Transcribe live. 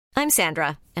I'm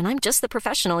Sandra, and I'm just the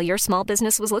professional your small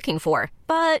business was looking for.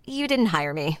 But you didn't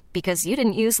hire me because you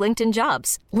didn't use LinkedIn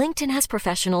Jobs. LinkedIn has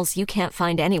professionals you can't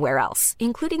find anywhere else,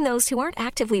 including those who aren't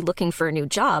actively looking for a new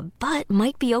job, but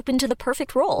might be open to the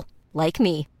perfect role, like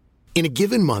me. In a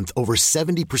given month, over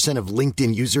 70% of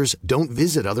LinkedIn users don't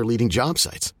visit other leading job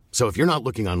sites. So if you're not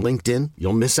looking on LinkedIn,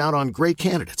 you'll miss out on great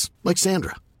candidates like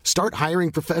Sandra. Start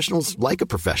hiring professionals like a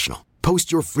professional.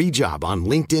 Post your free job on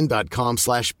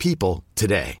linkedin.com/people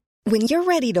today. When you're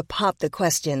ready to pop the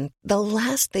question, the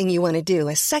last thing you want to do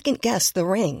is second-guess the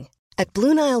ring. At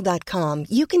BlueNile.com,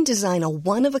 you can design a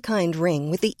one-of-a-kind ring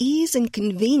with the ease and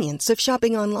convenience of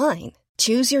shopping online.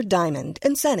 Choose your diamond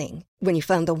and setting. When you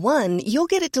find the one, you'll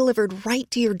get it delivered right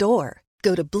to your door.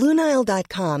 Go to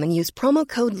BlueNile.com and use promo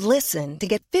code LISTEN to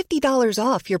get $50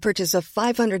 off your purchase of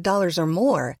 $500 or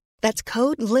more. That's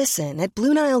code LISTEN at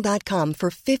BlueNile.com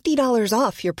for $50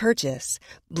 off your purchase.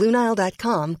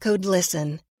 BlueNile.com, code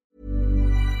LISTEN.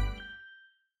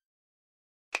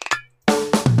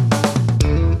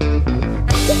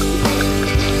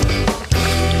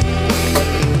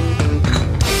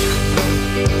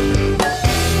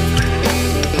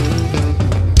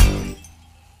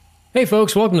 Hey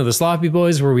folks, welcome to the Sloppy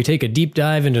Boys, where we take a deep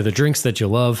dive into the drinks that you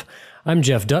love. I'm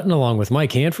Jeff Dutton, along with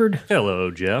Mike Hanford.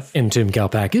 Hello, Jeff. And Tim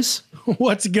Kalpakis.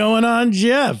 What's going on,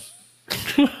 Jeff?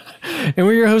 And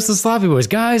we're your hosts, the Sloppy Boys.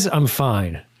 Guys, I'm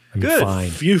fine. I'm good.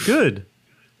 fine. You good?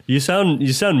 You sound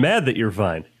mad that you're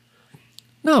fine.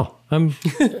 No, I'm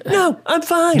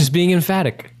fine. just being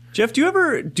emphatic. Jeff, do you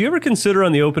ever consider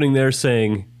on the opening there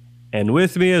saying, "And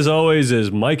with me as always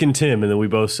is Mike and Tim," and then we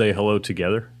both say hello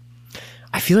together?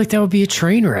 I feel like that would be a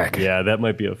train wreck. Yeah, that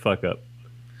might be a fuck up.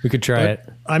 We could try it.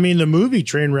 I mean, the movie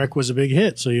Trainwreck was a big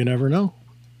hit, so you never know.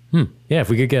 Yeah, if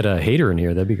we could get a hater in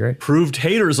here, that'd be great. Proved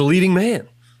Hater's a leading man.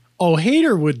 Oh,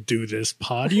 Hater would do this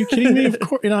pod. Are you kidding me? Of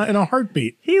course, in a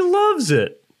heartbeat. He loves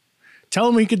it. Tell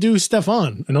him we could do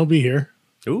Stefan, and he'll be here.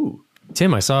 Ooh.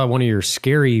 Tim, I saw one of your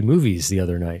scary movies the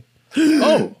other night.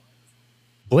 Oh.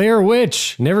 Blair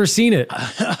Witch. Never seen it.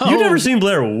 You've never seen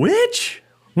Blair Witch?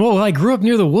 Well, I grew up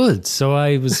near the woods, so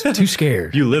I was too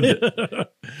scared. You lived it.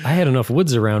 I had enough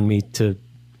woods around me to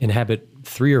inhabit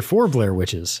 3 or 4 Blair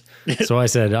Witches. So I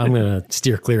said, I'm going to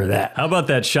steer clear of that. How about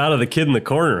that shot of the kid in the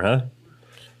corner, huh?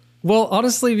 Well,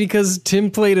 honestly, because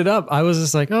Tim played it up, I was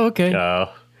just like, oh, okay.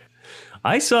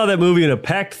 I saw that movie in a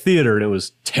packed theater, and it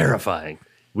was terrifying.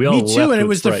 We all Me too, left and it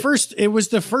with was fright. it was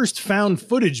the first found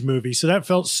footage movie, so that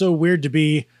felt so weird to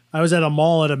be. I was at a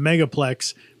mall at a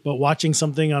megaplex, but watching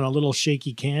something on a little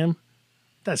shaky cam.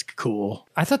 That's cool.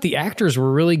 I thought the actors were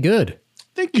really good.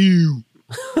 Thank you.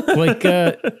 Like,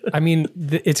 I mean,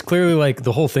 it's clearly like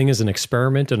the whole thing is an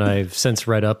experiment, and I've since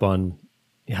read up on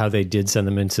how they did send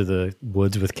them into the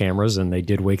woods with cameras, and they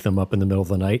did wake them up in the middle of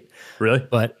the night. Really?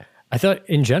 But I thought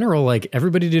in general, like,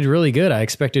 everybody did really good. I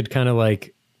expected kind of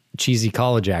like cheesy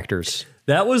college actors.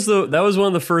 That was one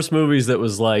of the first movies that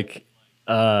was like,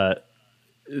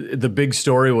 the big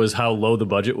story was how low the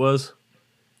budget was,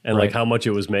 and like how much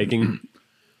it was making.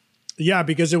 Yeah,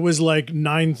 because it was like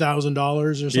 $9,000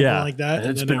 or something like that. And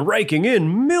it's been raking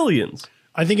in millions.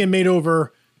 I think it made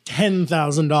over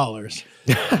 $10,000.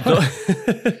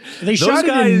 They shot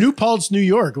it in New Paltz, New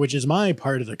York, which is my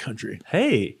part of the country.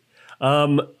 Hey,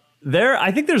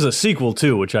 I think there's a sequel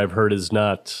too, which I've heard is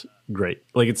not great.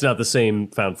 Like, it's not the same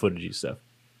found footage stuff.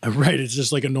 Right, it's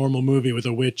just like a normal movie with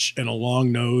a witch and a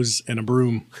long nose and a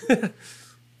broom.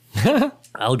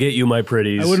 I'll get you, my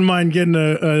pretties. I wouldn't mind getting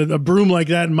a broom like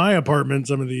that in my apartment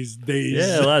some of these days.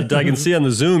 Yeah, I can see on the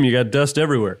Zoom you got dust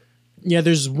everywhere. Yeah,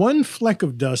 there's one fleck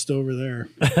of dust over there.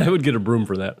 I would get a broom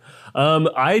for that.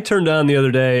 I turned on the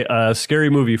other day Scary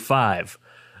Movie 5.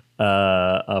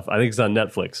 I think it's on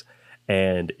Netflix.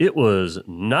 And it was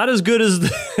not as good as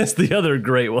the other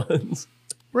great ones.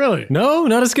 Really? No,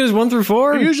 not as good as 1 through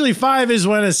 4? Usually 5 is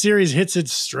when a series hits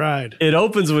its stride. It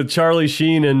opens with Charlie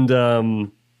Sheen and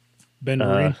Ben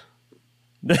Vereen.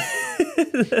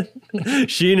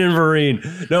 Sheen and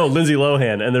Vereen. No, Lindsay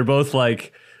Lohan. And they're both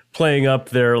like playing up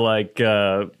their like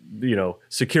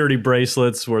security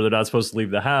bracelets where they're not supposed to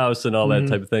leave the house and all that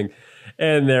type of thing.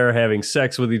 And they're having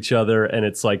sex with each other, and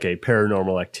it's like a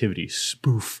Paranormal Activity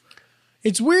spoof.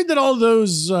 It's weird that all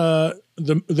those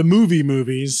the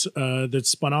movies that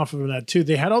spun off of that too,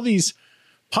 they had all these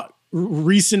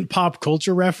recent pop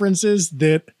culture references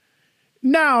that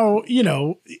now,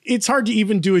 it's hard to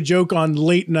even do a joke on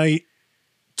late night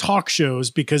talk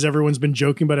shows because everyone's been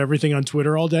joking about everything on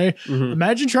Twitter all day. Mm-hmm.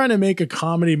 Imagine trying to make a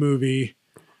comedy movie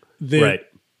that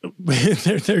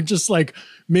they're just like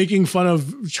making fun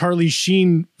of Charlie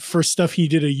Sheen for stuff he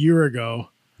did a year ago.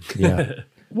 Yeah.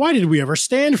 Why did we ever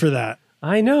stand for that?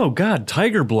 I know. God,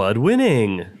 Tiger Blood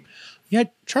winning. Yeah,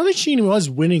 Charlie Sheen was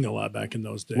winning a lot back in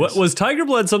those days. What was Tiger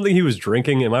Blood something he was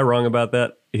drinking? Am I wrong about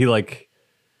that? I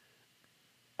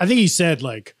think he said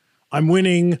like, I'm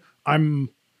winning.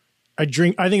 I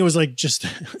drink. I think it was like just.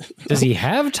 Does he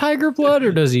have tiger blood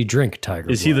or does he drink tiger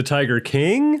blood? Is he the Tiger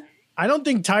King? I don't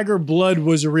think tiger blood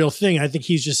was a real thing. I think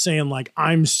he's just saying like,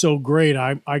 I'm so great.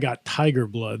 I got tiger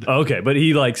blood. Okay, but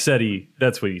he like said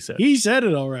that's what he said. He said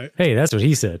it all right. Hey, that's what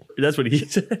he said. That's what he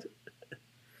said.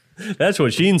 That's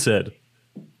what Sheen said.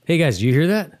 Hey guys, do you hear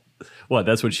that? What?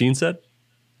 That's what Sheen said?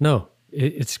 No,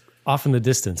 it's off in the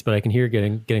distance, but I can hear it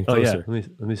getting closer. Oh yeah,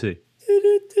 let me see.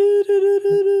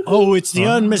 Oh, it's the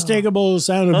unmistakable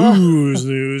sound of booze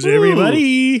news,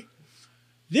 everybody.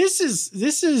 This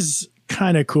is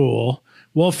kind of cool.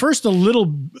 Well, first a little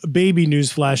baby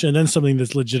news flash and then something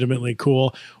that's legitimately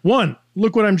cool. One,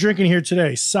 look what I'm drinking here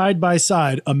today. Side by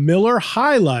side, a Miller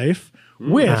High Life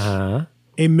with a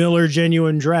Miller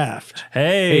Genuine Draft.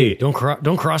 Hey, don't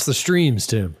cross the streams,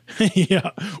 Tim.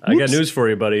 Yeah. I got news for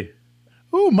you, buddy.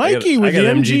 Oh, Mikey with I the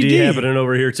got MGD happening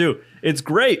over here too. It's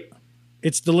great.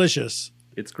 It's delicious.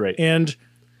 It's great. And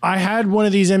I had one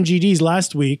of these MGDs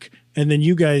last week, and then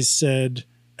you guys said,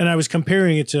 and I was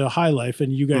comparing it to High Life,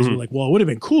 and you guys were like, well, it would have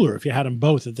been cooler if you had them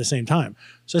both at the same time.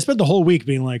 So I spent the whole week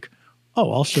being like,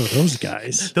 oh, I'll show those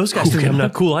guys. Those guys think I'm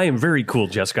not cool. I am very cool,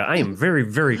 Jessica. I am very,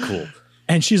 very cool.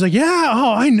 And she's like, yeah,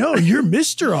 oh, I know. You're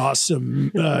Mr.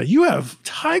 Awesome. You have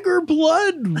tiger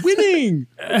blood winning.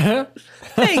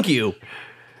 Thank you.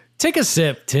 Take a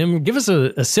sip, Tim. Give us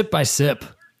a sip by sip.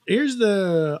 Here's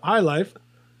the High Life.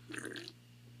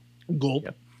 Gulp.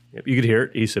 Yep, you could hear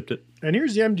it. He sipped it. And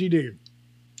here's the MGD.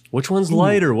 Which one's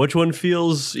lighter? Which one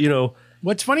feels,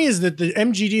 What's funny is that the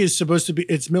MGD is supposed to be,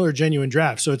 it's Miller Genuine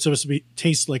Draft, so it's supposed to be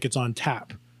taste like it's on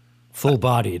tap.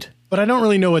 Full-bodied. But I don't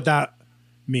really know what that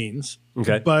means.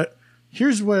 Okay. But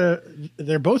here's what,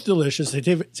 they're both delicious. They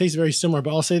taste very similar,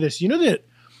 but I'll say this. You know that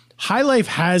High Life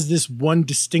has this one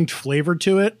distinct flavor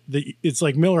to it? It's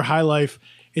like Miller High Life.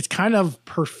 It's kind of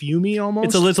perfumey almost.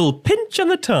 It's a little pinch on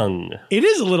the tongue. It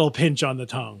is a little pinch on the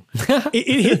tongue.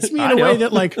 It hits me in a way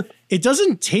that like, it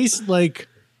doesn't taste like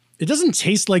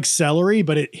celery,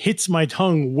 but it hits my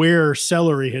tongue where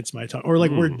celery hits my tongue, or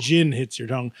like where gin hits your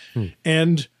tongue.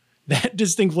 And that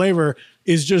distinct flavor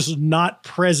is just not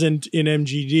present in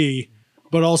MGD,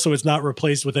 but also it's not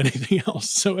replaced with anything else.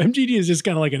 So MGD is just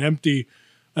kind of like an empty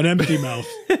mouth.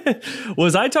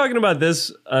 Was I talking about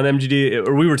this on MGD,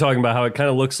 or we were talking about how it kind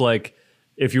of looks like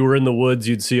if you were in the woods,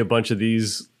 you'd see a bunch of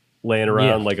these laying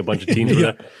around, like a bunch of teens.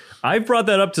 Yeah. I've brought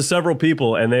that up to several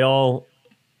people, and they all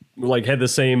like had the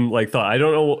same like thought. I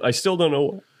don't know. I still don't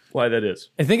know why that is.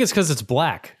 I think it's because it's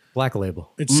black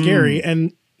label. It's scary.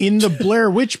 And in the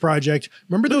Blair Witch Project,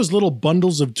 remember those little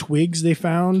bundles of twigs they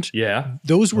found? Yeah.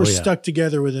 Those were stuck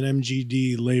together with an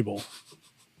MGD label.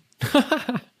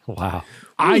 Wow.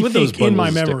 I think in my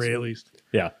memory, at least.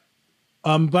 Yeah.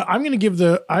 But I'm gonna give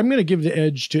the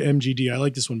edge to MGD. I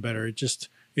like this one better.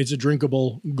 It's a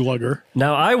drinkable glugger.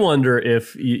 Now I wonder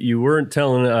if you weren't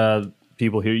telling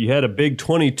people here you had a big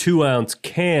 22-ounce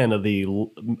can of the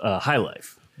High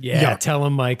Life. Yeah, tell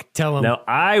him, Mike. Tell him. Now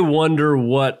I wonder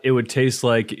what it would taste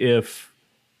like if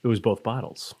it was both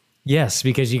bottles. Yes,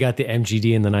 because you got the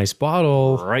MGD in the nice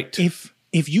bottle. Right.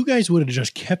 If you guys would have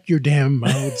just kept your damn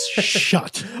mouths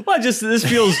shut. Well, this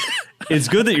feels, it's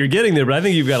good that you're getting there, but I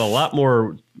think you've got a lot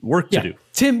more work to do.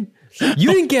 Tim,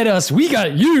 you didn't get us. We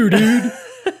got you, dude.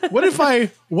 What if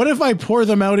I pour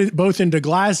them out both into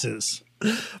glasses?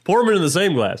 Pour them into the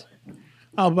same glass.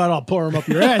 How about I'll pour them up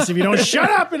your ass if you don't shut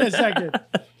up in a second.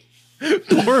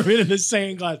 Pour them into the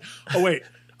same glass. Oh, wait.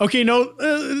 Okay, no,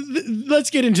 let's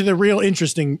get into the real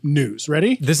interesting news.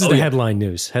 Ready? This is the headline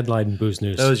news. Headline booze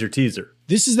news. That was your teaser.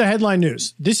 This is the headline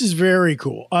news. This is very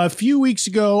cool. A few weeks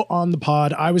ago on the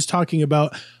pod, I was talking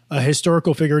about a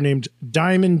historical figure named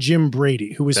Diamond Jim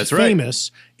Brady, who was famous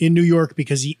in New York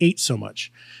because he ate so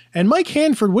much. And Mike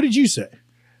Hanford, what did you say?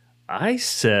 I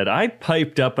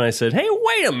piped up and I said, hey,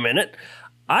 wait a minute.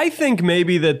 I think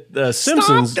maybe that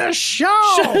Simpsons... Stop the show!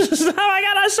 I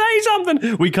gotta say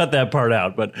something. We cut that part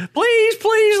out, but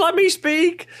please let me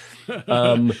speak.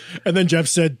 And then Jeff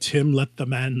said, Tim, let the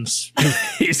man speak.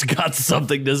 He's got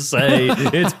something to say.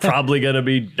 It's probably gonna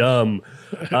be dumb.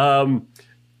 That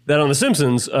on The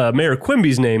Simpsons, Mayor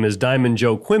Quimby's name is Diamond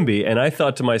Joe Quimby, and I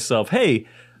thought to myself, hey,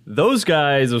 those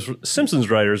guys, those Simpsons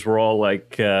writers were all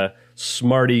like...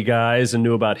 smarty guys and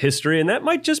knew about history, and that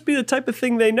might just be the type of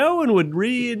thing they know and would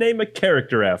rename a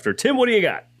character after. Tim, what do you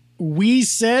got? We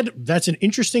said that's an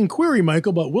interesting query,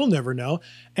 Michael, but we'll never know.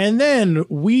 And then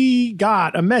we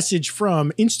got a message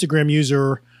from Instagram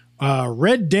user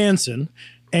Red Danson,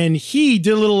 And he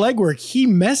did a little legwork. He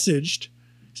messaged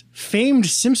famed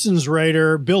Simpsons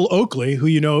writer Bill Oakley, who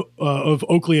you know of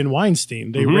Oakley and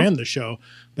Weinstein. They ran the show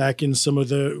back in some of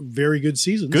the very good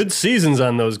seasons. Good seasons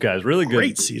on those guys. Really good.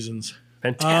 Great seasons.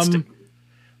 Fantastic.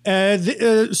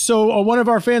 So one of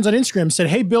our fans on Instagram said,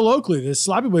 "Hey, Bill Oakley, the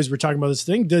Sloppy Boys were talking about this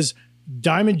thing. Does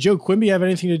Diamond Joe Quimby have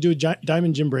anything to do with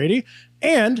Diamond Jim Brady?"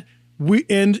 And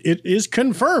it is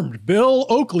confirmed. Bill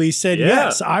Oakley said,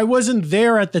 "Yes, I wasn't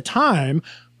there at the time,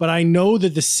 but I know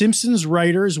that the Simpsons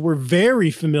writers were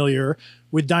very familiar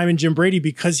with Diamond Jim Brady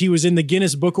because he was in the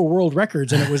Guinness Book of World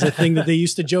Records, and it was a thing that they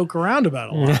used to joke around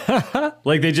about a lot."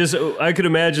 Like I could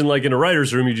imagine like in a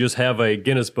writer's room, you just have a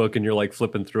Guinness book and you're like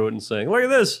flipping through it and saying, "Look at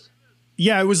this."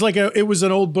 Yeah, it was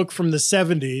an old book from the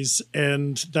 70s,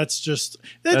 and that's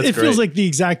it feels great. like the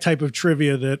exact type of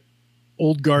trivia that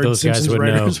old guard Those guys Simpsons would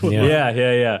writers know. would Yeah. love.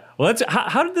 Yeah. Well,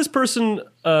 how did this person,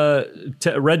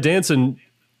 Red Danson,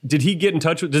 did he get in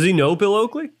touch with? Does he know Bill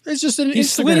Oakley? It's just an He Instagram.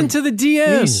 slid into the DMs.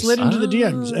 Yeah, he slid into the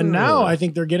DMs, and now I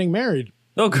think they're getting married.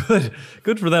 Oh,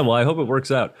 good for them. Well, I hope it works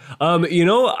out.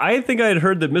 I think I had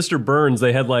heard that Mr. Burns,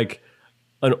 they had like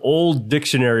an old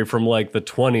dictionary from like the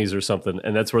 20s or something,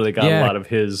 and that's where they got a lot of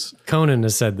his. Conan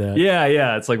has said that.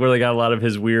 Yeah. It's like where they got a lot of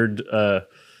his weird.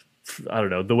 I don't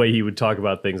know, the way he would talk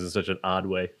about things in such an odd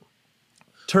way.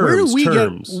 Terms.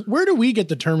 Where do we get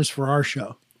the terms for our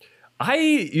show? I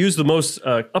use the most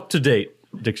up to date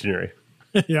dictionary.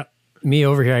 Yeah. Me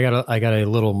over here, I got a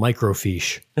little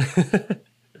microfiche.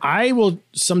 I will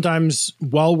sometimes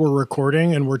while we're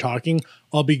recording and we're talking,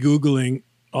 I'll be Googling.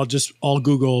 I'll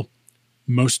Google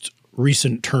most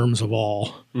recent terms of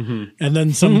all. And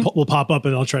then some will pop up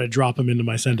and I'll try to drop them into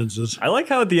my sentences. I like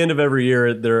how at the end of every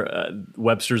year,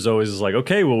 Webster's always is like,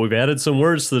 okay, well, we've added some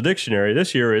words to the dictionary.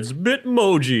 This year it's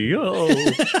Bitmoji. Oh.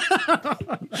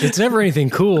 It's never anything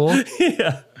cool.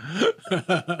 Yeah.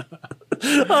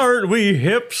 Aren't we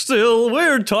hip still?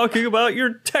 We're talking about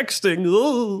your texting.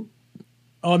 Oh,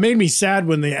 Oh, it made me sad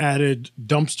when they added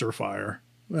dumpster fire.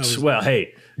 well,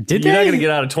 hey, Did you're not they? going to get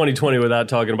out of 2020 without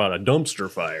talking about a dumpster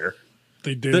fire.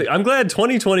 They did. I'm glad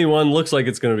 2021 looks like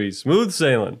it's going to be smooth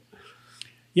sailing.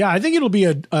 Yeah, I think it'll be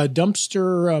a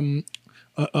dumpster.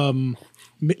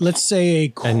 Let's say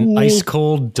a An ice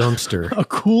cold dumpster. a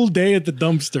cool day at the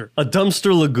dumpster. A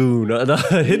dumpster lagoon, a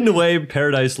hidden away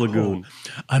paradise lagoon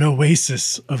An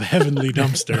oasis of heavenly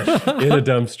dumpster. in a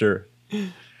dumpster.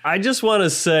 I just want to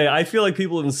say, I feel like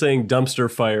people have been saying dumpster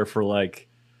fire for like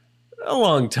a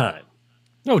long time.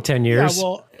 Oh, 10 Yeah, years.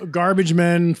 well, garbage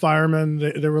men, firemen.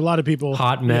 There were a lot of people.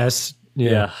 Hot mess.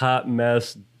 Yeah, hot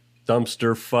mess,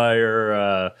 dumpster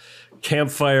fire,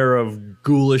 campfire of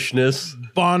ghoulishness.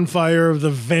 Bonfire of the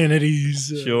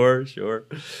vanities. Sure. All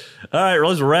right,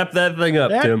 let's wrap that thing up,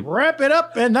 Tim. Wrap it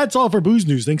up, and that's all for Booze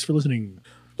News. Thanks for listening.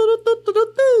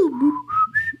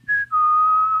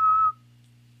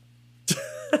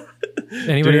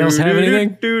 Anybody else have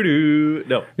anything?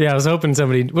 No. Yeah, I was hoping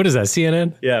somebody. What is that?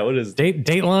 CNN? Yeah, what is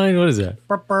Dateline? What is that?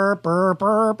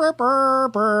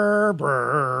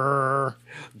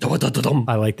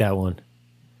 I like that one.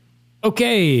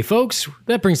 Okay, folks,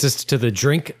 that brings us to the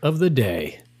drink of the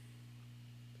day.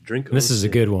 Drink. This is a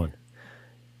good one.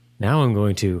 Now I'm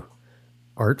going to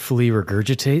artfully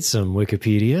regurgitate some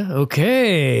Wikipedia.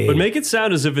 Okay. But make it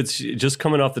sound as if it's just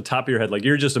coming off the top of your head, like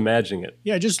you're just imagining it.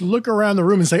 Yeah, just look around the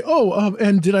room and say, "Oh,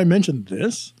 and did I mention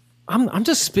this?" I'm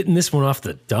just spitting this one off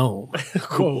the dome.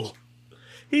 Cool.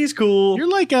 He's cool. You're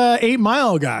like a 8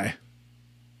 Mile guy.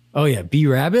 Oh yeah, B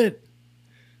Rabbit.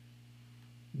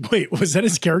 Wait, was that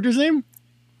his character's name?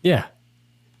 Yeah,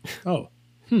 Oh,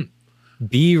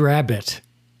 B Rabbit.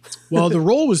 well, the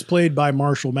role was played by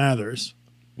Marshall Mathers.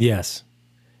 Yes,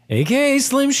 aka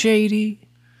Slim Shady.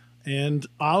 And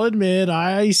I'll admit,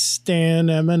 I stan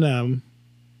Eminem.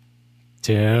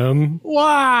 Tim.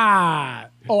 Why?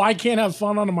 Oh, I can't have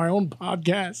fun on my own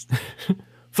podcast.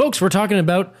 Folks, we're talking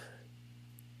about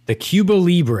the Cuba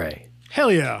Libre.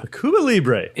 Hell yeah. Cuba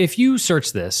Libre. If you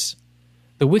search this,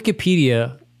 the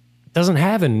Wikipedia doesn't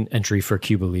have an entry for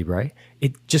Cuba Libre.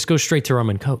 It just goes straight to rum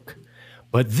and coke.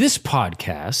 But this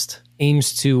podcast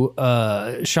aims to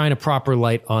shine a proper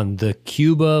light on the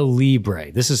Cuba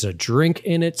Libre. This is a drink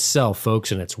in itself,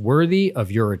 folks, and it's worthy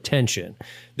of your attention.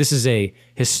 This is a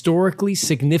historically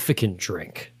significant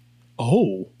drink.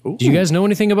 Oh. Do you guys know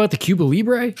anything about the Cuba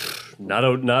Libre? Not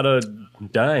a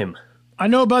dime. I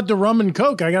know about the rum and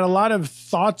coke. I got a lot of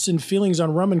thoughts and feelings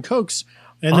on rum and cokes.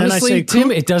 And Honestly, then I say,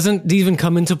 Tim, it doesn't even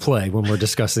come into play when we're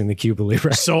discussing the Cuba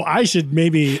Libre. so I should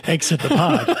maybe exit the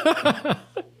pod.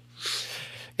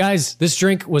 Guys, this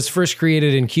drink was first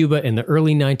created in Cuba in the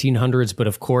early 1900s, but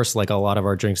of course, like a lot of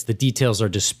our drinks, the details are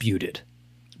disputed.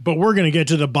 but we're going to get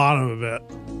to the bottom of it.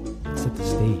 Let's set the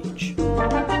stage.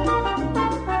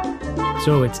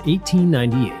 So it's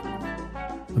 1898.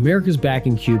 America's back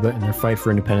in Cuba in their fight for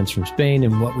independence from Spain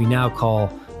in what we now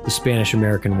call the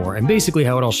Spanish-American War. And basically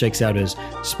how it all shakes out is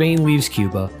Spain leaves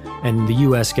Cuba and the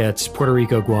U.S. gets Puerto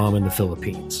Rico, Guam, and the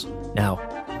Philippines. Now,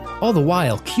 all the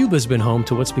while, Cuba's been home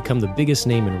to what's become the biggest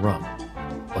name in rum.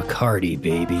 Bacardi,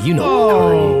 baby. You know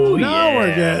Bacardi. Now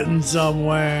we're getting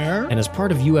somewhere. And as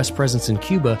part of U.S. presence in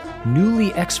Cuba,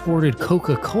 newly exported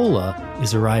Coca-Cola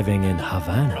is arriving in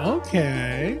Havana.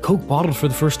 Okay. Coke bottled for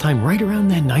the first time right around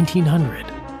then, 1900.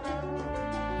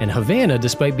 And Havana,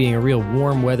 despite being a real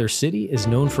warm weather city, is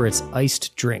known for its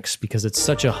iced drinks because it's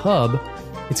such a hub,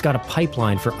 it's got a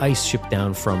pipeline for ice shipped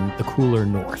down from the cooler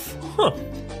north. Huh.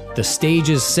 The stage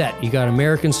is set. You got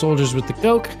American soldiers with the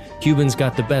Coke, Cubans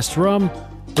got the best rum.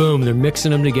 Boom, they're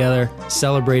mixing them together,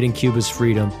 celebrating Cuba's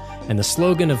freedom. And the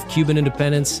slogan of Cuban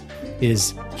independence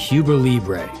is Cuba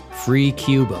Libre, free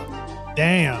Cuba.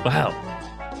 Damn. Wow.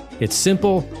 It's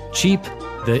simple, cheap,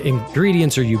 the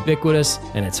ingredients are ubiquitous,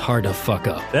 and it's hard to fuck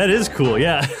up. That is cool.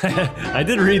 Yeah. I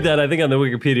did read that. I think on the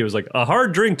Wikipedia, it was like a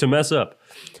hard drink to mess up.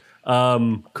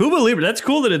 Cuba Libre. That's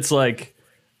cool that it's like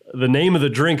the name of the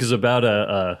drink is about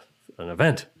an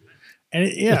event. And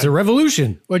it's a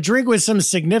revolution. A drink with some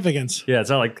significance. Yeah, it's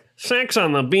not like sex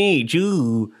on the beach.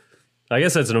 Ooh. I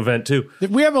guess that's an event too.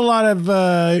 We have a lot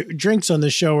of drinks on the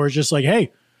show where it's just like,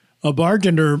 hey, a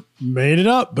bartender made it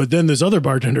up, but then this other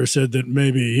bartender said that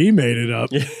maybe he made it up.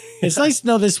 It's nice to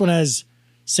know this one has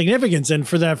significance. And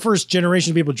for that first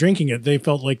generation of people drinking it, they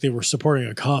felt like they were supporting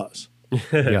a cause.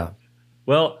 Yeah.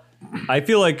 Well, I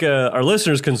feel like our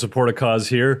listeners can support a cause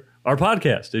here. Our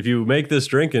podcast. If you make this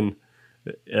drink and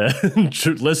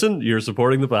listen, you're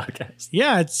supporting the podcast.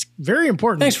 Yeah, it's very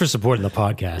important. Thanks for supporting the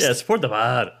podcast. Yeah, support the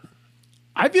pod.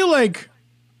 I feel like,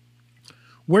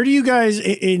 where do you guys,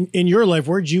 in your life,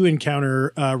 where'd you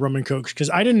encounter rum and Coke?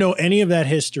 Because I didn't know any of that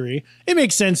history. It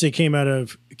makes sense it came out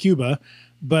of Cuba,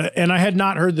 and I had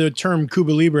not heard the term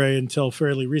Cuba Libre until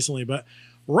fairly recently. But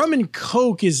rum and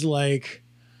Coke is like,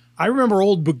 I remember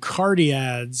old Bacardi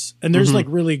ads, and there's like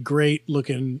really great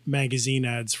looking magazine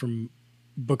ads from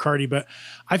Bacardi, but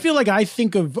I feel like I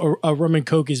think of a rum and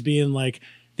Coke as being like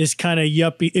this kind of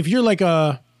yuppie. If you're like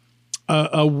a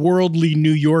worldly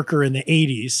New Yorker in the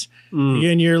 80s,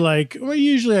 and you're like, well,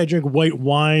 usually I drink white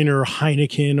wine or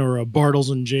Heineken or a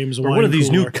Bartles and James wine. Or one of these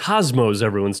cooler. new Cosmos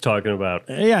everyone's talking about.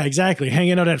 Yeah, exactly.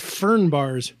 Hanging out at Fern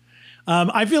bars.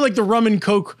 I feel like the rum and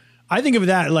Coke, I think of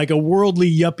that like a worldly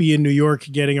yuppie in New York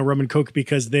getting a rum and Coke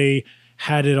because they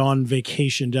had it on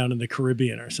vacation down in the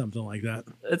Caribbean or something like that.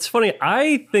 It's funny.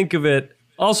 I think of it.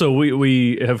 Also,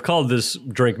 we have called this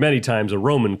drink many times a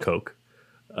Roman Coke,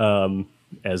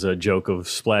 as a joke of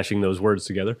splashing those words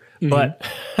together. But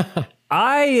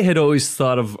I had always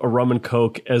thought of a rum and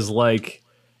Coke as like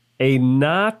a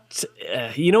not,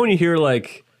 you know, when you hear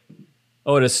like,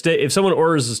 oh, at a steak, if someone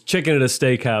orders chicken at a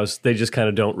steakhouse, they just kind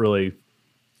of don't really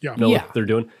know what they're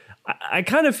doing. I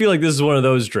kind of feel like this is one of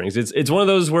those drinks. It's one of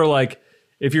those where like,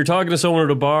 if you're talking to someone at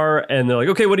a bar and they're like,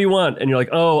 okay, what do you want? And you're like,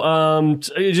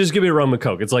 just give me a rum and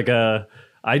Coke. It's like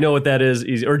I know what that is,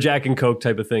 easy, or Jack and Coke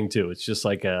type of thing too. It's just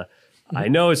like I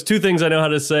know it's two things I know how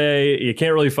to say. You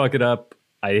can't really fuck it up.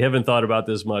 I haven't thought about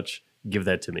this much. Give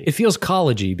that to me. It feels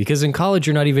college-y because in college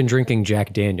you're not even drinking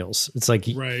Jack Daniels. It's like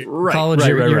college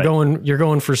you're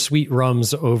going for sweet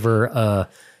rums over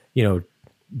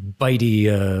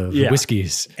bitey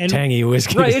whiskeys, tangy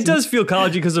whiskeys. Right, it does feel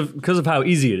collegey because of how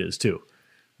easy it is too.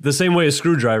 The same way a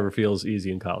screwdriver feels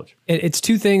easy in college. It's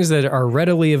two things that are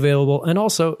readily available, and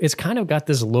also it's kind of got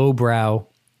this lowbrow.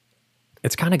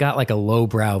 It's kind of got like a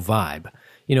lowbrow vibe.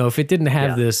 You know, if it didn't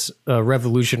have this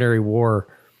Revolutionary War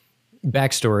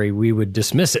backstory, we would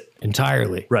dismiss it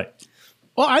entirely. Right.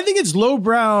 Well, I think it's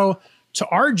lowbrow to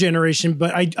our generation,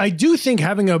 but I do think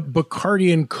having a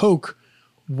Bacardi and Coke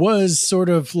was sort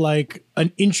of like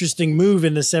an interesting move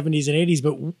in the 70s and 80s,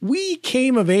 but we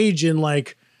came of age in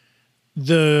like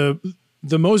the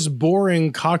most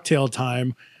boring cocktail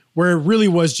time where it really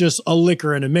was just a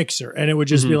liquor and a mixer, and it would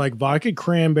just be like vodka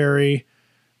cranberry,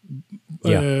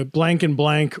 blank and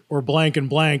blank, or blank and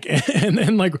blank, and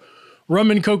then like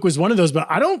rum and Coke was one of those. But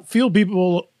I don't feel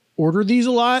people order these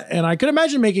a lot, and I could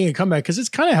imagine making a comeback because it's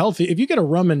kind of healthy. If you get a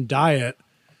rum and diet,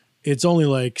 it's only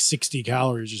like 60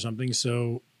 calories or something,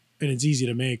 so, and it's easy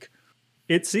to make.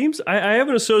 It seems I have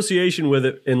an association with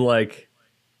it in like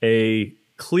a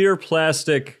clear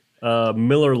plastic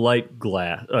Miller Lite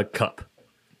glass cup.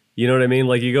 You know what I mean?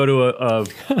 Like you go to a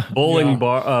bowling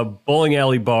bar, bowling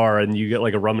alley bar, and you get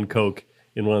like a rum and Coke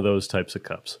in one of those types of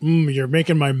cups. You're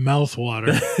making my mouth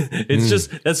water. It's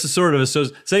just, that's the sort of,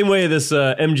 same way this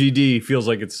MGD feels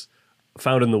like it's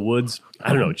found in the woods. I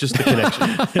don't know, just the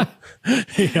connection.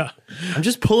 Yeah. I'm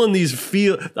just pulling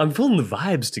I'm pulling the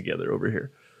vibes together over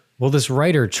here. Well, this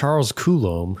writer, Charles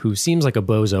Coulomb, who seems like a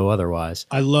bozo otherwise.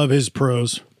 I love his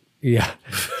prose. Yeah.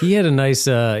 He had a nice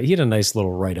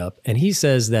little write-up, and he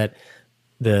says that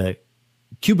the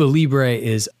Cuba Libre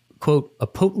is, quote, a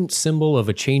potent symbol of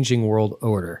a changing world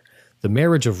order. The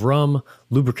marriage of rum,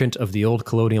 lubricant of the old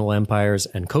colonial empires,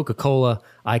 and Coca-Cola,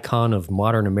 icon of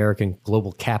modern American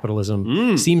global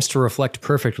capitalism, seems to reflect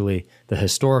perfectly the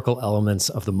historical elements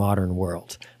of the modern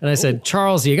world. And I said,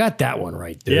 Charles, you got that one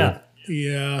right, dude.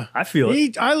 Yeah. I feel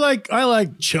it. I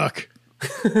like Chuck.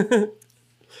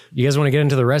 You guys want to get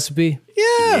into the recipe?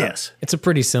 Yeah. Yes. It's a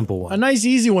pretty simple one. A nice,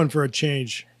 easy one for a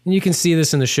change. And you can see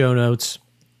this in the show notes.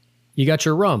 You got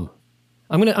your rum.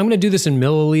 I'm gonna do this in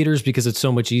milliliters because it's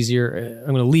so much easier.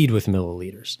 I'm gonna lead with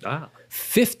milliliters.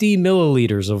 50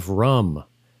 milliliters of rum,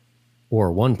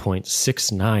 or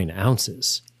 1.69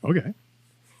 ounces. Okay.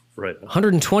 Right.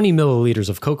 120 milliliters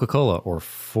of Coca-Cola, or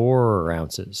 4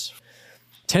 ounces.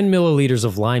 10 milliliters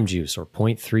of lime juice, or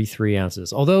 0.33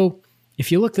 ounces. Although,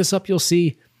 if you look this up, you'll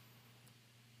see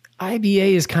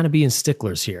IBA is kind of being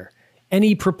sticklers here.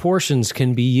 Any proportions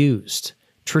can be used.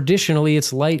 Traditionally,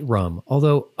 it's light rum,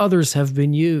 although others have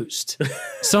been used.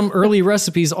 Some early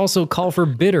recipes also call for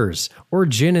bitters or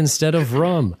gin instead of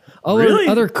rum.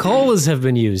 Other colas have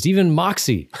been used, even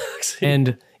Moxie.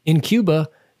 And in Cuba,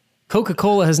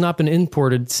 Coca-Cola has not been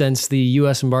imported since the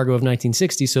U.S. embargo of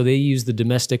 1960, so they use the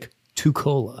domestic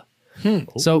Tu-Cola.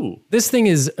 So this thing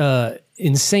is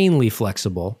insanely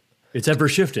flexible. It's ever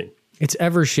shifting. It's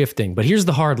ever shifting. But here's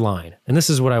the hard line, and this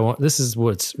is what I want. This is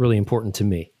what's really important to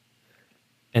me.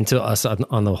 And to us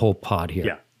on the whole pod here.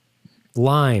 Yeah.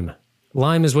 Lime.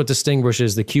 Lime is what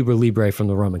distinguishes the Cuba Libre from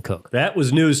the rum and Coke. That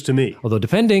was news to me. Although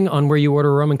depending on where you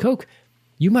order rum and Coke,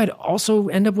 you might also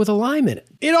end up with a lime in it.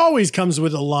 It always comes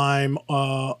with a lime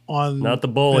on Not the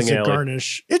bowling as a alley.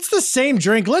 garnish. It's the same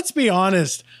drink. Let's be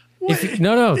honest.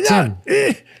 No, Tim.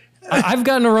 I've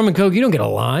gotten a rum and Coke. You don't get a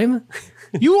lime.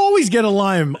 You always get a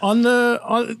lime on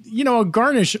a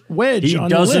garnish wedge. He on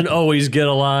doesn't the lip. always get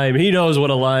a lime. He knows what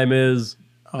a lime is.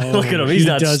 Look at him. He's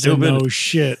not doesn't stupid. know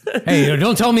shit. Hey,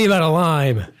 don't tell me about a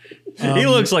lime. He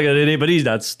looks like an idiot, but he's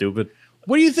not stupid.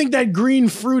 What do you think that green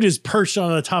fruit is perched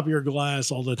on the top of your glass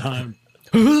all the time?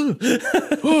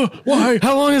 Why?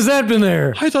 How long has that been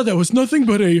there? I thought that was nothing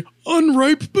but a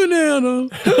unripe banana.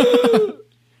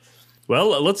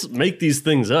 Well, let's make these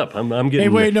things up. I'm getting. Hey,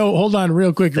 wait, no, hold on,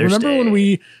 real quick. Thirsty. Remember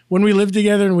when we lived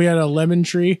together and we had a lemon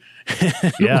tree?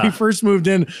 Yeah. When we first moved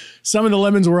in, some of the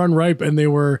lemons were unripe and they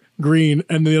were green,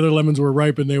 and the other lemons were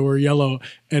ripe and they were yellow.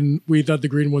 And we thought the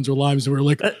green ones were limes, and we were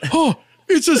like, "Oh,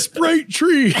 it's a Sprite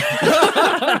tree."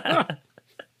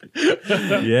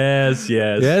 Yes.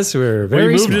 We're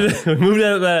very smart. We moved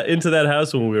into that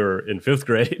house when we were in 5th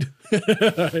grade.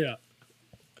 Yeah.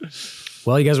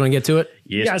 Well, you guys want to get to it?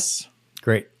 Yes.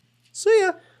 Great. See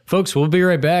ya. Folks, we'll be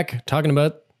right back talking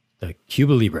about the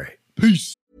Cuba Libre.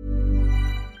 Peace.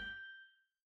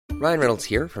 Ryan Reynolds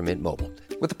here from Mint Mobile.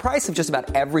 With the price of just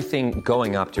about everything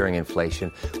going up during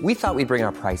inflation, we thought we'd bring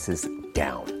our prices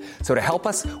down. So to help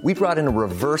us, we brought in a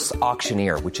reverse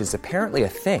auctioneer, which is apparently a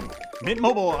thing. Mint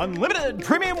Mobile Unlimited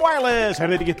Premium Wireless. How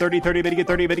to get 30, 30, bit to get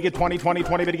 30, bit to get 20, 20,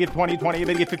 20, bit to get 20, 20,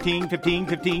 bit to get 15, 15,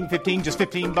 15, 15, just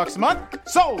 $15 a month?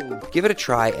 Sold! Give it a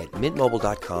try at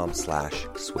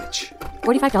mintmobile.com/switch.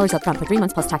 $45 up front for 3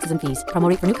 months plus taxes and fees. Promo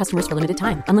rate for new customers for limited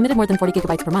time. Unlimited more than 40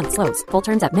 gigabytes per month. Slows full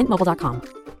terms at mintmobile.com.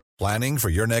 Planning for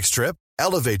your next trip?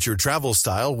 Elevate your travel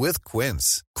style with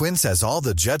Quince. Quince has all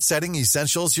the jet-setting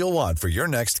essentials you'll want for your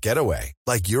next getaway,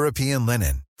 like European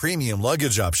linen, premium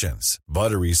luggage options,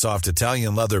 buttery soft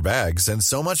Italian leather bags, and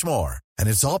so much more. And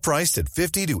it's all priced at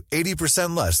 50 to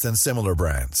 80% less than similar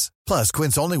brands. Plus,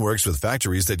 Quince only works with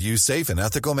factories that use safe and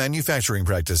ethical manufacturing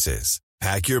practices.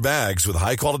 Pack your bags with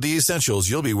high-quality essentials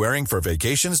you'll be wearing for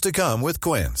vacations to come with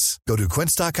Quince. Go to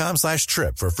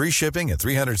quince.com/trip for free shipping and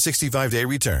 365-day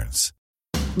returns.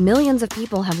 Millions of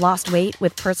people have lost weight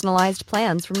with personalized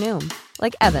plans from Noom.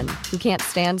 Like Evan, who can't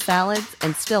stand salads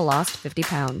and still lost 50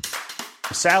 pounds.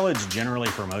 Salads generally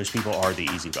for most people are the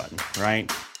easy button,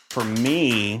 right? For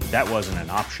me, that wasn't an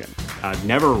option. I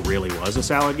never really was a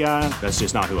salad guy. That's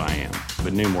just not who I am.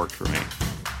 But Noom worked for me.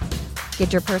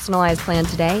 Get your personalized plan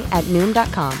today at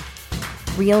Noom.com.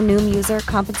 Real Noom user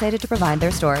compensated to provide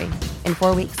their story. In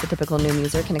 4 weeks, the typical Noom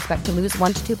user can expect to lose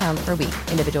 1 to 2 pounds per week.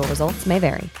 Individual results may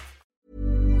vary.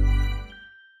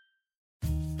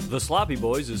 The Sloppy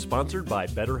Boys is sponsored by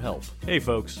BetterHelp. Hey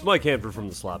folks, Mike Hanford from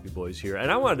The Sloppy Boys here, and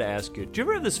I wanted to ask you, do you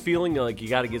ever have this feeling like you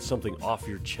got to get something off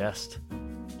your chest?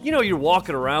 You know, you're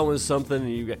walking around with something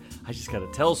and I just got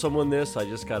to tell someone this, I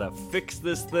just got to fix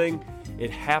this thing. It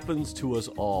happens to us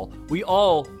all. We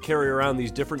all carry around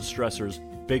these different stressors,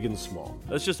 big and small.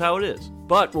 That's just how it is.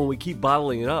 But when we keep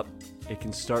bottling it up, it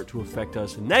can start to affect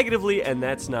us negatively, and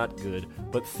that's not good.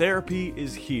 But therapy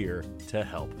is here to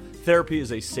help. Therapy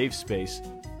is a safe space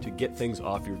to get things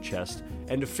off your chest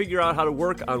and to figure out how to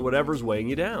work on whatever's weighing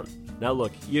you down. Now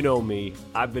look, you know me,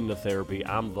 I've been to therapy,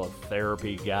 I'm the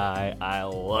therapy guy, I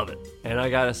love it. And I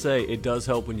gotta say, it does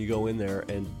help when you go in there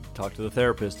and talk to the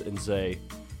therapist and say,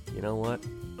 you know what,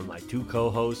 my two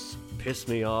co-hosts piss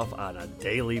me off on a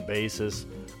daily basis,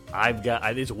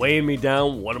 it's weighing me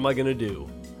down, what am I gonna do?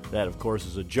 That of course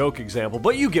is a joke example,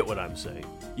 but you get what I'm saying.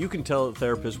 You can tell the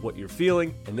therapist what you're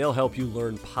feeling, and they'll help you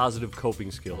learn positive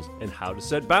coping skills and how to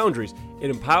set boundaries. It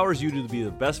empowers you to be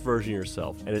the best version of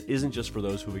yourself, and it isn't just for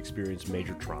those who've experienced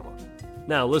major trauma.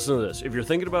 Now, listen to this. If you're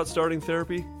thinking about starting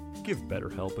therapy, give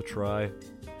BetterHelp a try.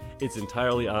 It's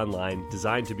entirely online,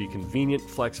 designed to be convenient,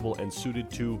 flexible, and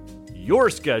suited to your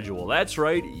schedule. That's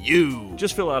right, you.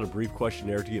 Just fill out a brief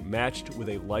questionnaire to get matched with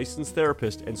a licensed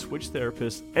therapist and switch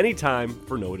therapists anytime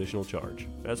for no additional charge.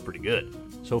 That's pretty good.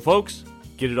 So, folks,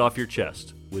 get it off your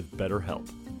chest with BetterHelp.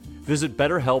 Visit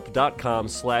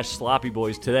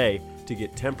BetterHelp.com/SloppyBoys today to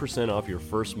get 10% off your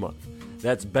first month.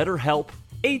 That's BetterHelp,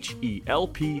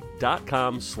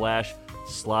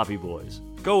 HELP.com/SloppyBoys.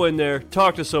 Go in there,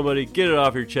 talk to somebody, get it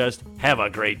off your chest, have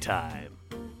a great time.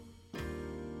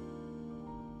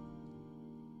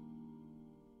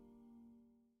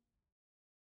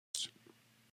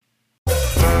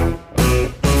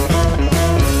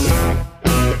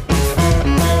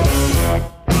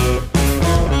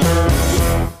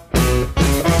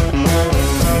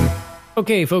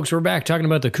 Okay, folks, we're back talking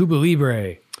about the Cuba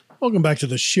Libre. Welcome back to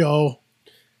the show.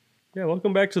 Yeah,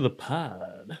 welcome back to the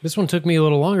pod. This one took me a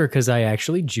little longer because I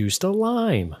actually juiced a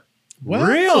lime. Wow.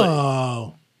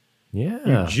 Really?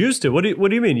 Yeah. You juiced it? What do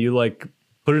you mean? You like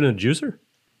put it in a juicer?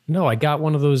 No, I got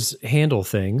one of those handle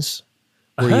things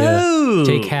where you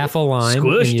take half a lime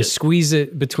and you squeeze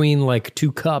it between like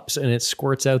 2 cups and it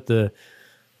squirts out the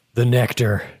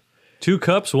nectar. 2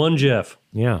 cups, 1 Jeff.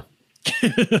 Yeah.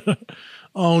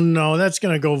 Oh no, that's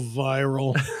going to go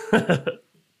viral.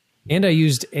 And I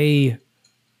used a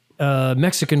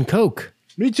Mexican Coke.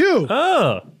 Me too.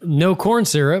 Oh. No corn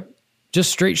syrup,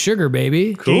 just straight sugar,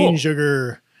 baby. Cool. Cane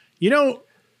sugar. You know,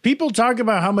 people talk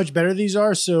about how much better these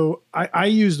are, so I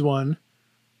used one,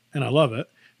 and I love it.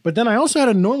 But then I also had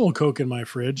a normal Coke in my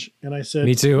fridge, and I said,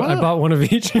 me too. Wow. I bought one of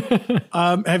each.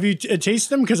 Have you tasted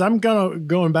them? Because I'm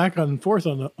going back and forth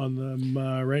on them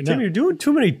right now. Tim, you're doing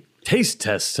too many taste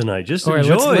tests tonight. Just all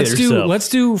enjoy right, yourself. Let's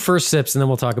do first sips, and then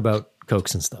we'll talk about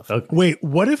Cokes and stuff. Okay. Wait,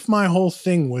 what if my whole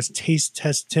thing was Taste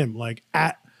Test Tim? Like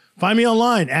find me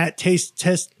online at Taste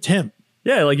Test Tim.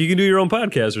 Yeah, like you can do your own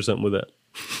podcast or something with that.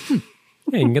 Yeah,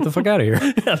 you can get the fuck out of here.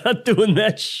 I'm not doing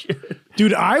that shit.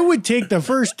 Dude, I would take the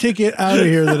first ticket out of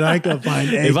here that I could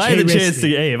find. If I had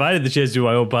the chance to do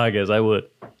my own podcast, I would.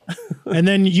 And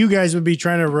then you guys would be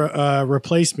trying to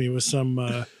replace me with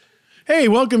some hey,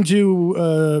 welcome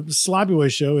to Sloppy Boy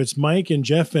Show. It's Mike and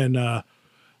Jeff and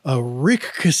Rick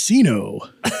Casino.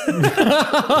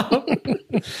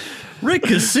 Rick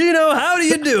Casino, how do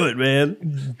you do it,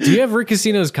 man? Do you have Rick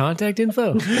Casino's contact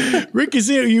info? Rick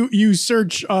Casino, you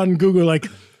search on Google like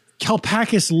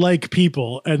Calpakis-like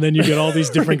people, and then you get all these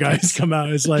different guys come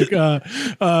out. It's like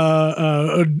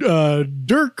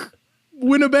Dirk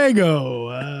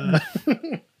Winnebago.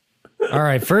 All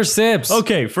right, first sips.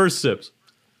 Okay, first sips.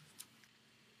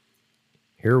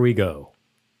 Here we go.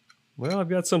 Well, I've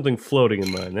got something floating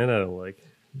in mine that I don't like.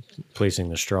 Placing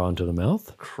the straw into the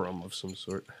mouth. Crumb of some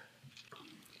sort.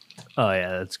 Oh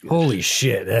yeah, that's good. Holy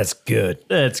shit, that's good.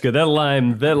 That's good. That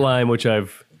lime, which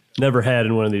I've never had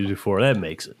in one of these before, that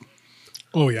makes it.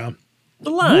 Oh yeah, the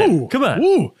lime. Woo, come on.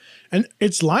 Woo. And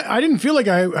it's lime. I didn't feel like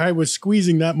I was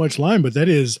squeezing that much lime, but that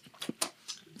is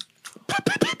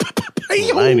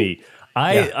limey.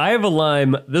 I have a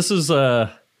lime. This is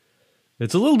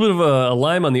it's a little bit of a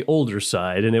lime on the older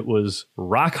side, and it was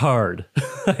rock hard.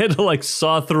 I had to like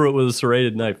saw through it with a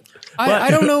serrated knife.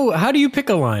 I don't know. How do you pick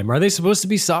a lime? Are they supposed to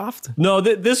be soft? No,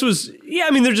 this was, yeah,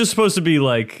 I mean, they're just supposed to be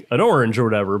like an orange or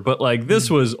whatever, but like this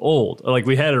was old. Like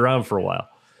we had it around for a while.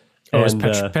 Oh, it was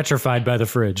petrified by the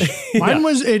fridge. Mine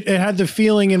was, it had the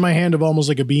feeling in my hand of almost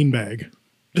like a beanbag.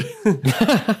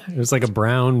 It was like a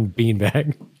brown beanbag.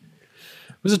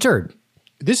 It was a turd.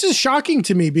 This is shocking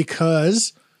to me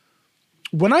because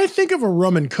when I think of a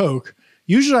rum and Coke,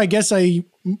 Usually, I guess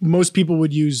most people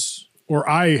would use, or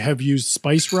I have used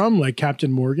spice rum, like Captain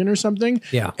Morgan or something.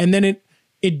 Yeah. And then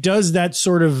it does that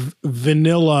sort of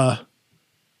vanilla,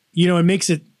 it makes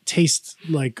it taste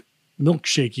like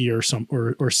milkshakey or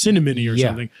cinnamony or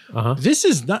something. Uh-huh. This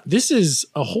is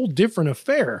a whole different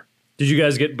affair. Did you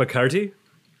guys get Bacardi?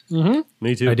 Mm-hmm.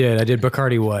 Me too. I did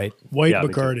Bacardi White. Yeah,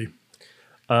 Bacardi.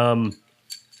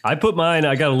 I put mine,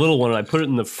 I got a little one, and I put it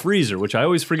in the freezer, which I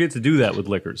always forget to do that with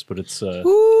liquors, but it's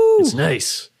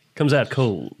nice. Comes out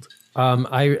cold.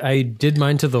 I did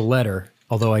mine to the letter,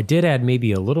 although I did add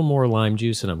maybe a little more lime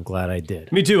juice, and I'm glad I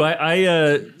did. Me too.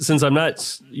 I since I'm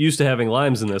not used to having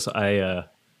limes in this, I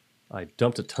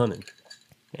dumped a ton in,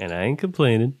 and I ain't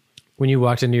complaining. When you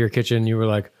walked into your kitchen, you were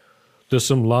like, there's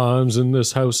some limes in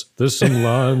this house. There's some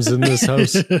limes in this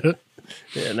house.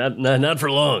 Yeah, not for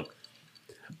long.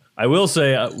 I will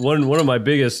say one of my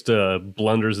biggest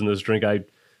blunders in this drink, I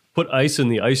put ice in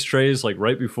the ice trays like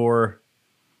right before,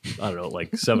 I don't know,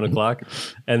 like 7 o'clock.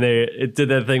 And it did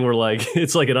that thing where like,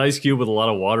 it's like an ice cube with a lot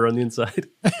of water on the inside.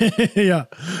 Yeah.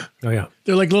 Oh, yeah.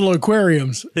 They're like little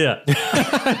aquariums. Yeah.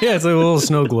 Yeah, it's like a little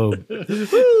snow globe.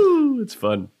 Woo, it's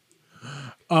fun.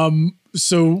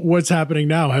 So what's happening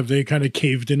now? Have they kind of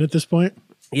caved in at this point?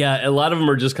 Yeah, a lot of them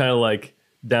are just kind of like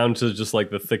down to just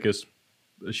like the thickest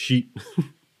sheet.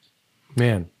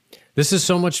 Man, this is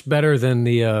so much better than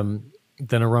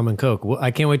a rum and coke. Well,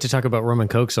 I can't wait to talk about rum and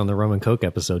cokes on the rum and coke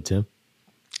episode, Tim.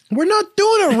 We're not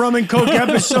doing a rum and coke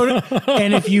episode.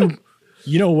 And if you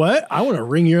know what? I want to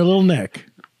wring your little neck.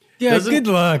 Yeah, good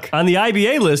luck. On the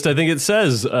IBA list, I think it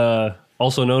says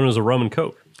also known as a rum and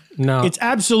coke. No, it's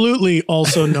absolutely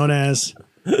also known as.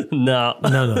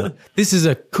 No. This is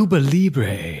a Cuba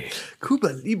Libre. Cuba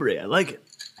Libre, I like it.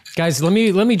 Guys, let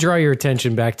me draw your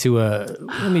attention back to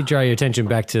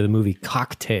the movie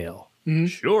Cocktail. Mm-hmm.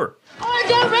 Sure.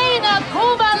 Ordering a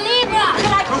Cuba Libre.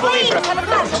 Can I please have a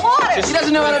glass of water? She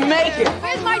doesn't know how to make it.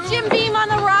 Where's my Jim Beam on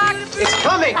the rock? It's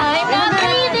coming. I'm not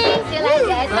leaving till I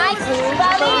get my Cuba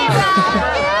Libre.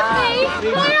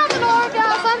 Give me. I have an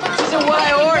orgasm. This isn't what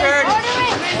I ordered.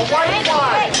 Order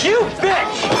it. You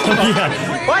bitch!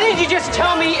 Yeah. Why didn't you just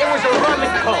tell me it was a rum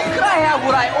and coke? Could I have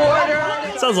what I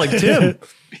ordered? Sounds like Tim.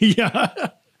 Yeah.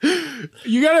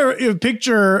 You got to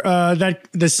picture that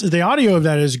the audio of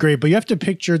that is great, but you have to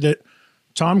picture that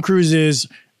Tom Cruise is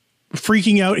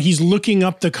freaking out. He's looking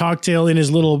up the cocktail in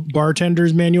his little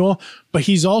bartender's manual, but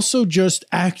he's also just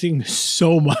acting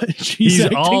so much. He's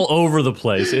all over the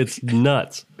place. It's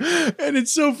nuts. And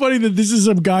it's so funny that this is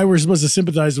some guy we're supposed to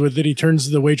sympathize with, that he turns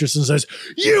to the waitress and says,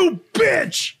 "You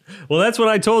bitch." Well, that's what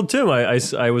I told Tim.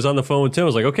 I was on the phone with Tim. I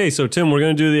was like, "Okay, so Tim, we're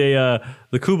going to do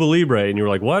the Cuba Libre." And you were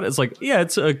like, "What?" It's like, "Yeah,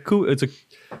 it's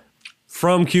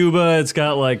from Cuba. It's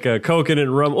got like coke in it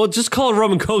and rum." Well, just call it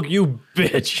rum and coke, you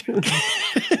bitch.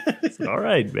 All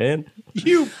right, man.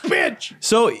 You bitch.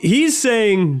 So he's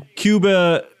saying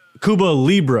Cuba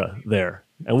Libre there,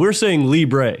 and we're saying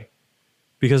Libre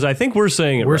because I think we're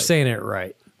saying it. We're right. saying it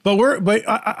right, but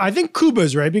I think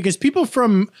Cuba's right, because people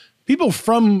from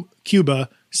Cuba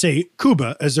say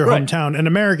Cuba as their Right. hometown, and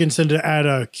Americans tend to add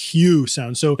a Q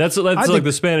sound. So That's like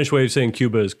the Spanish way of saying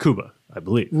Cuba is Cuba, I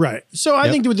believe. right. So I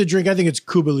think with the drink, I think it's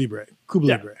Cuba Libre. Cuba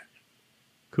Yeah. Libre.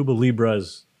 Cuba Libre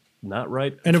is not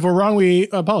right. And if we're wrong, we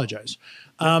apologize.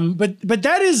 But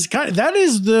that is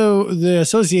the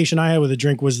association I had with the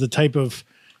drink, was the type of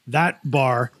that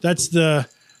bar. That's the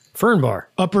Fern Bar,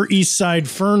 Upper East Side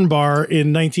Fern Bar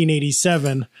in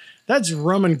 1987. That's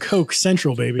rum and coke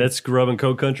central, baby. That's rum and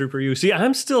coke country for you. See,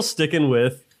 I'm still sticking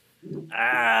with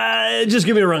just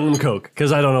give me a rum and coke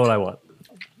because I don't know what I want.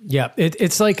 Yeah,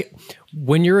 it's like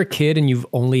when you're a kid and you've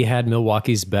only had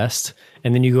Milwaukee's Best,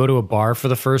 and then you go to a bar for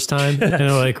the first time, and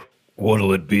they're like,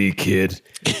 "What'll it be, kid?"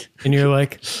 And you're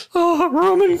like, "Oh,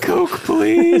 rum and coke,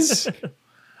 please."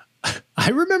 I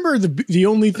remember the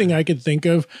only thing I could think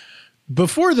of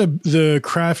before the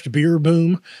craft beer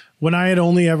boom, when I had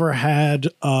only ever had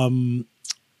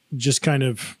just kind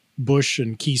of Busch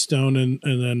and Keystone and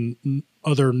then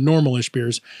other normalish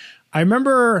beers. I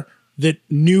remember that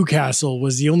Newcastle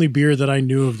was the only beer that I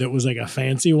knew of that was like a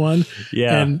fancy one.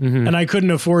 Yeah. And I couldn't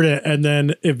afford it. And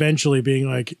then eventually being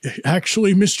like,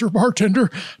 "Actually, Mr. Bartender,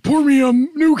 pour me a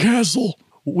Newcastle."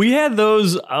 We had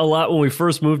those a lot when we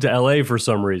first moved to LA for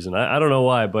some reason. I don't know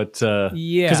why, but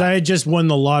Yeah, Because I had just won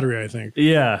the lottery, I think.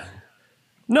 yeah.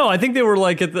 No, I think they were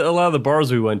like at a lot of the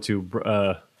bars we went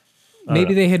to.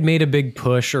 maybe they had made a big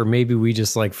push, or maybe we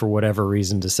just like for whatever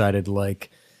reason decided like,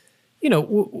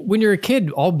 when you're a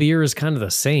kid, all beer is kind of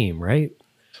the same, right?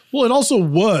 Well, it also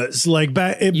was like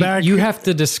back. You have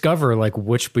to discover like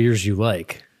which beers you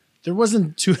like. There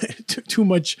wasn't too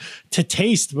much to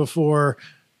taste before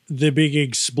the big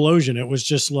explosion. It was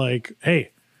just like,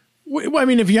 hey, I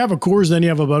mean, if you have a Coors, then you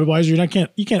have a Budweiser.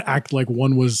 You can't act like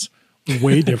one was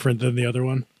way different than the other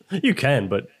one. You can,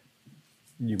 but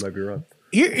you might be wrong.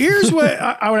 Here's what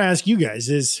I want to ask you guys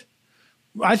is,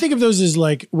 I think of those as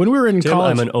like when we were in Tim,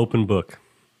 college. I'm an open book.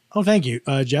 Oh, thank you.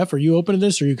 Jeff, are you open to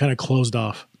this or are you kind of closed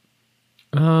off?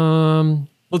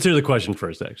 Let's hear the question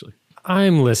first, actually.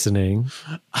 I'm listening.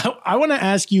 I want to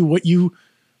ask you what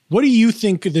do you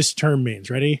think this term means?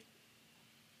 Ready?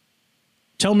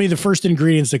 Tell me the first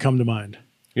ingredients that come to mind.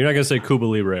 You're not going to say Cuba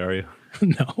Libre, are you?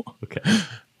 No. Okay.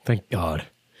 Thank God.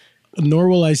 Nor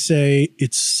will I say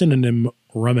its synonym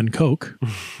rum and coke.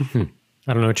 I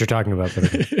don't know what you're talking about,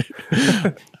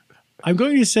 but I'm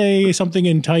going to say something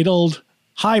entitled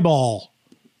highball.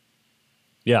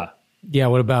 Yeah. Yeah,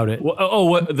 what about it?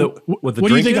 What the What drink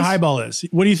do you think is? a highball is?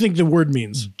 What do you think the word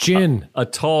means? Gin A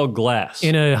tall glass.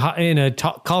 in a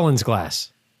Collins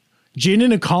glass. Gin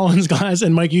in a Collins glass,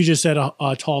 and Mike, you just said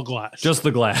a tall glass. Just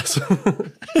the glass.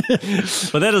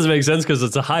 But that doesn't make sense because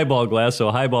it's a highball glass, so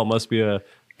a highball must be a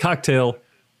cocktail.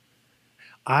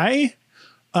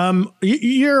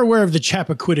 You're aware of the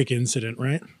Chappaquiddick incident,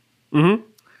 right? Mm-hmm.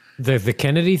 The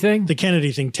Kennedy thing? The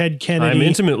Kennedy thing. Ted Kennedy. I'm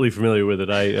intimately familiar with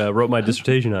it. I wrote my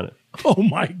dissertation on it. Oh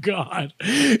my God.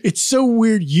 It's so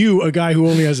weird. You, a guy who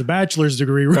only has a bachelor's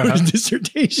degree, wrote a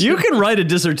dissertation. You can write a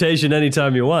dissertation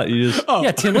anytime you want. You just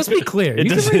Yeah, Tim, let's be clear. You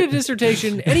can write a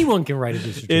dissertation. Anyone can write a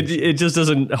dissertation. it just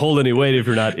doesn't hold any weight if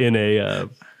you're not in a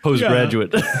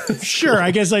postgraduate. Sure.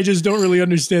 I guess I just don't really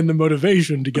understand the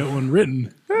motivation to get one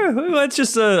written. Well, it's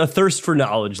just a thirst for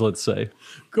knowledge, let's say.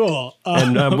 Cool.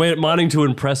 And wanting to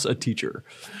impress a teacher.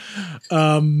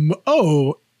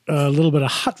 A little bit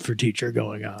of hot for teacher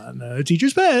going on.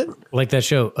 Teacher's pet. Like that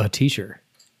show, A Teacher.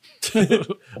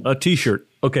 A t-shirt.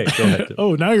 Okay, go ahead.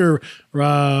 Oh, now you're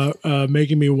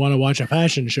making me want to watch a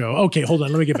fashion show. Okay, hold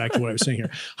on. Let me get back to what I was saying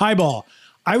here. Highball.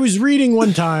 I was reading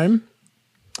one time.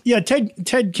 Yeah, Ted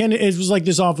Kennedy. It was like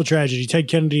this awful tragedy. Ted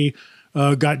Kennedy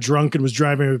got drunk and was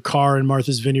driving a car in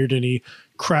Martha's Vineyard, and he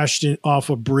crashed off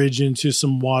a bridge into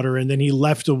some water, and then he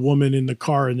left a woman in the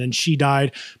car, and then she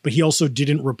died, but he also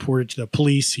didn't report it to the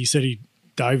police. He said he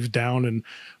dived down and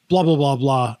blah, blah, blah,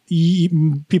 blah.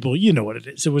 People, you know what it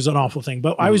is. It was an awful thing.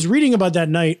 But I was reading about that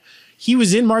night. He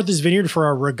was in Martha's Vineyard for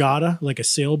a regatta, like a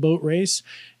sailboat race.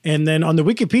 And then on the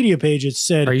Wikipedia page, it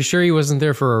said... Are you sure he wasn't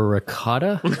there for a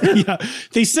ricotta? Yeah.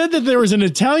 They said that there was an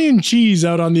Italian cheese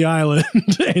out on the island,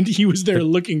 and he was there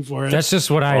looking for it. That's just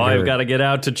what I heard. I've got to get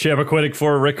out to Chappaquiddick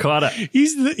for a ricotta.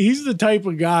 He's the type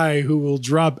of guy who will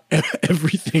drop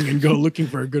everything and go looking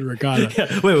for a good ricotta.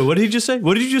 Yeah. Wait, what did he just say?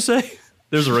 What did you just say?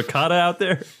 There's a ricotta out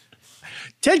there?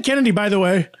 Ted Kennedy, by the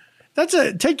way...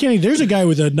 Ted Kennedy. There's a guy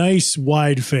with a nice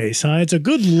wide face, huh? It's a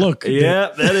good look. Yeah,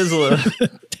 that is a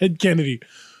Ted Kennedy.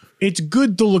 It's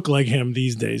good to look like him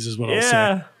these days, is what I'll say.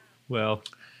 Yeah. Well,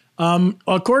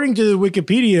 according to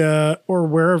Wikipedia or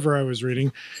wherever I was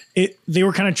reading, they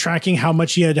were kind of tracking how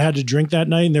much he had to drink that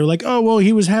night, and they were like, "Oh, well,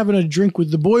 he was having a drink with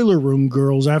the Boiler Room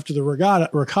girls after the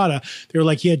ricotta." They were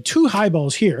like, he had 2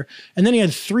 highballs here, and then he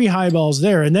had 3 highballs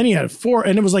there, and then he had 4,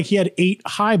 and it was like he had 8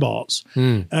 highballs.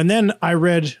 And then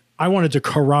I wanted to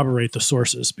corroborate the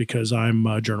sources because I'm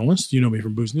a journalist. You know me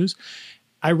from Booze News.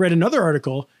 I read another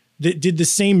article that did the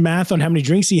same math on how many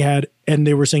drinks he had, and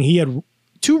they were saying he had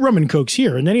 2 rum and cokes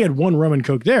here, and then he had 1 rum and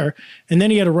coke there, and then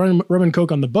he had a rum and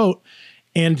coke on the boat,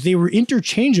 and they were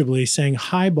interchangeably saying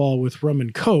highball with rum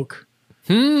and coke.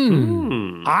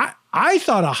 I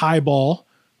thought a highball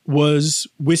was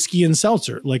whiskey and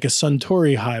seltzer, like a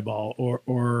Suntory highball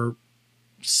or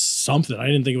something. I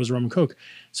didn't think it was rum and coke.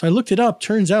 So I looked it up.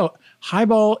 Turns out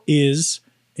highball is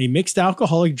a mixed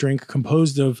alcoholic drink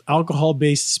composed of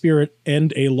alcohol-based spirit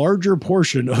and a larger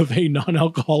portion of a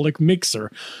non-alcoholic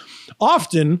mixer,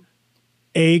 often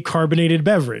a carbonated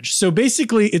beverage. So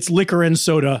basically it's liquor and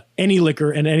soda, any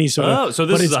liquor and any soda. Oh, so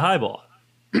this is a highball.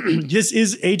 This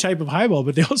is a type of highball,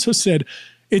 but they also said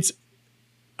it's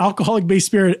alcoholic-based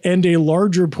spirit and a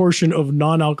larger portion of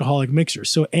non-alcoholic mixer.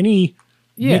 So any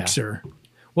mixer...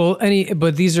 Well,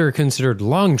 but these are considered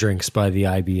long drinks by the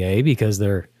IBA because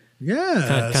they're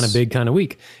kind of big, kind of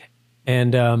weak.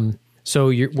 And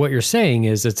so what you're saying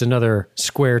is it's another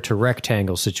square to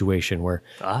rectangle situation where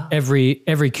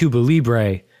every Cuba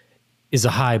Libre is a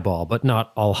highball, but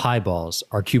not all highballs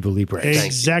are Cuba Libre.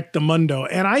 Exactamundo.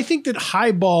 And I think that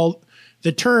highball,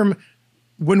 the term,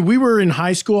 when we were in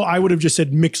high school, I would have just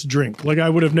said mixed drink. Like I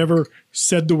would have never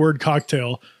said the word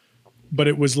cocktail, but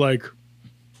it was like...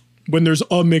 when there's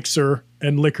a mixer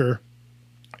and liquor,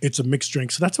 it's a mixed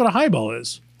drink. So that's what a highball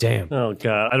is. Damn. Oh,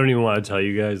 God. I don't even want to tell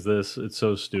you guys this. It's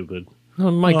so stupid. Oh,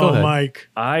 Mike, go ahead. Mike.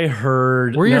 I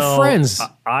heard. We're your friends.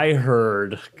 I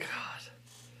heard.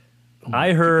 God.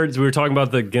 I heard. We were talking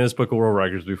about the Guinness Book of World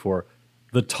Records before.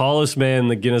 The tallest man in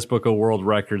the Guinness Book of World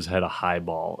Records had a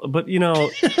highball. But,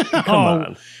 come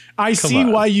on. I see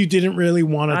why you didn't really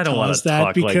want to I don't tell want us to that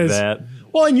talk because, like that.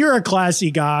 well, and you're a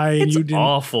classy guy. And It's you didn't.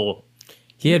 awful.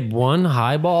 He had one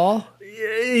highball?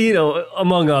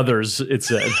 Among others, it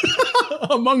said.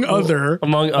 Among other.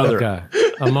 Among other.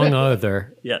 Okay. Among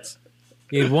other. Yes.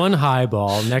 He had one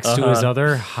highball next to his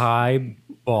other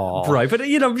highball. Right, but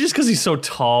just because he's so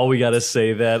tall, we got to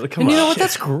say that. Come And on. you know what?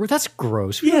 That's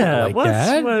gross. We Yeah, don't like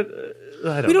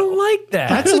that. We don't like that.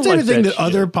 That's the type of thing that shit.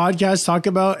 other podcasts talk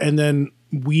about, and then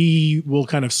we will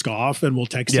kind of scoff and we'll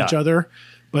text each other,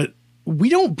 but we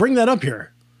don't bring that up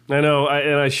here. I know,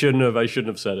 and I shouldn't have. I shouldn't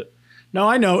have said it. No,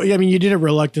 I know. I mean, you did it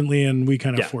reluctantly, and we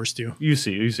kind of forced you. You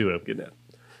see what I'm getting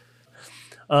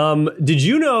at. Did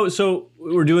you know? So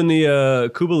we're doing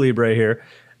the Cuba Libre here.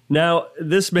 Now,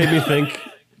 this made me think.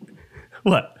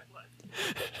 What?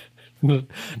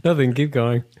 Nothing. Keep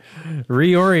going.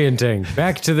 Reorienting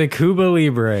back to the Cuba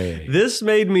Libre. This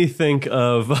made me think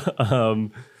of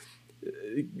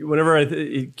whenever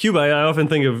Cuba. I often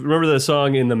think of. Remember the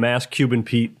song in The Mask, Cuban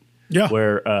Pete? Yeah.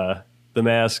 Where the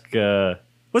mask.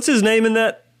 What's his name in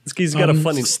that? He's got a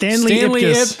funny Stanley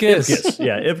Ipkiss.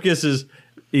 Yeah, Ipkiss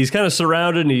he's kind of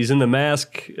surrounded and he's in the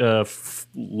mask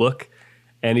look,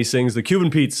 and he sings the Cuban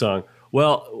Pete song.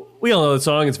 Well, we all know the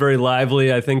song. It's very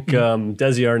lively. I think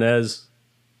Desi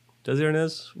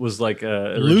Arnaz was like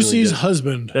Lucy's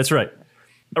husband. That's right.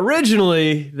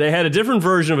 Originally, they had a different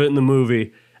version of it in the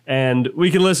movie, and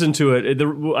we can listen to it.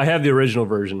 I have the original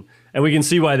version, and we can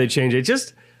see why they changed it.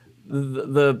 Just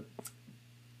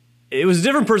it was a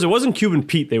different person. It wasn't Cuban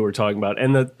Pete they were talking about,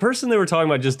 and the person they were talking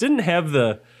about just didn't have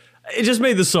it just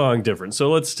made the song different.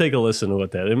 So let's take a listen to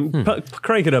what that. And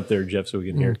crank it up there, Jeff, so we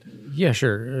can hear it. Yeah,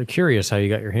 sure. Curious how you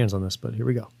got your hands on this, but here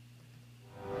we go.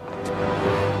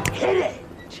 Hit it!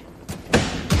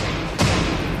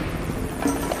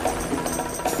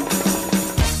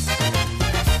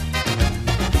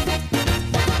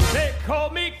 They call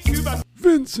me Cuba.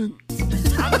 Vincent.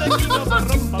 I'm the king of the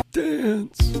rumba.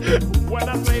 Dance. When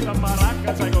I play the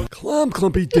maracas, I go, Clom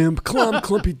clumpy dimp, clom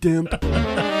clumpy dimp.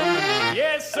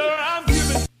 yes, sir, I'm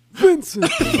Cuban. Vincent.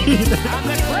 I'm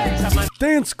the craze of my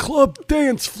Dance club,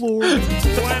 dance floor. when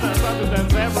I run to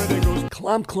dance, everything goes.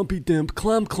 Clom clumpy dimp,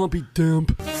 clom clumpy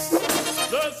dimp.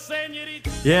 The senorita.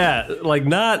 Yeah, like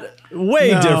not way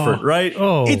different, right?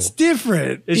 Oh, It's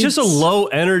different. It's just a low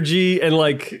energy, and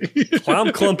like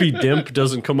clown clumpy dimp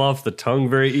doesn't come off the tongue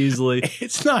very easily.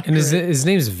 It's not. and great. his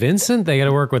name's Vincent. They got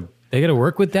to work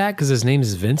with that because his name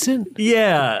is Vincent.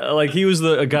 Yeah, like he was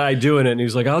a guy doing it, and he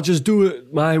was like, "I'll just do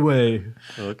it my way."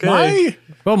 Okay.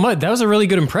 Well, Mike, that was a really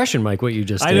good impression, Mike. What you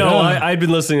just did. I know. I'd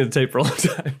been listening to the tape for a long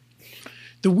time.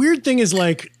 The weird thing is,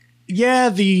 like, yeah,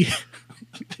 the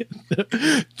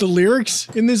lyrics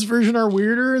in this version are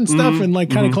weirder and stuff, and like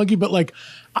kind of clunky. But like,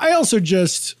 I also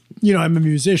just, I'm a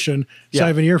musician, so I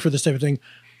have an ear for this type of thing.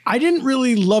 I didn't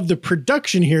really love the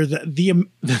production here.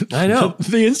 I know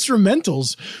the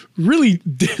instrumentals really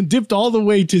dipped all the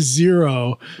way to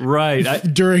zero, right?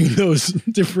 During those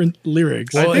different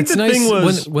lyrics. Well, I think it's the nice thing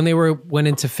was when they went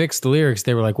in to fix the lyrics.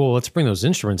 They were like, "Well, let's bring those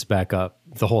instruments back up."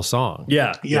 The whole song.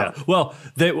 Yeah. Well,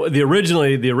 the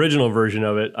original version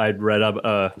of it, I'd read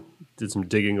up, did some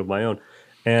digging of my own,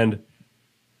 and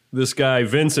this guy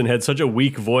Vincent had such a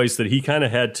weak voice that he kind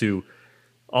of had to.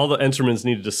 All the instruments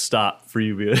needed to stop for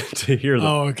you to hear them.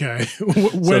 Oh, okay.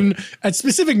 When at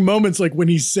specific moments, like when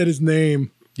he said his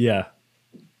name. Yeah.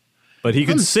 But he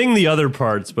could sing the other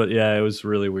parts, but yeah, it was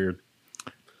really weird.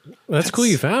 That's cool.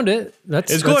 You found it.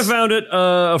 It's cool. I found it.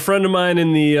 A friend of mine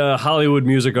in the Hollywood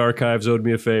Music Archives owed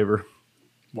me a favor.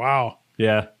 Wow.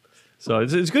 Yeah. So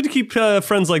it's good to keep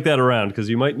friends like that around because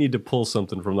you might need to pull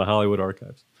something from the Hollywood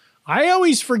Archives. I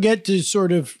always forget to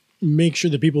sort of make sure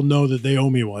that people know that they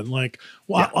owe me one. Like,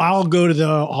 I'll go to the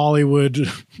Hollywood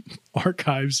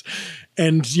Archives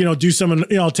and, do someone,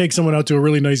 I'll take someone out to a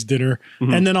really nice dinner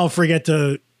and then I'll forget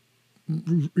to,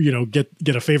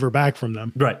 get a favor back from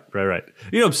them. Right.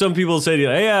 Some people say to you,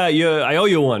 hey, I owe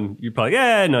you one. You're probably,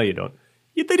 yeah, no, you don't.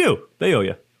 Yeah, they do. They owe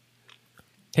you.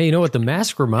 Hey, you know what the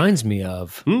mask reminds me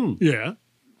of? Yeah.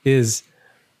 Is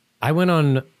I went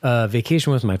on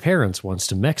vacation with my parents once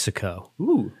to Mexico.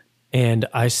 Ooh. And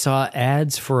I saw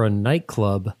ads for a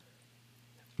nightclub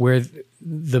where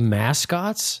the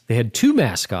mascots, they had two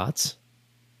mascots.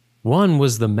 One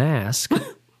was the mask.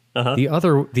 The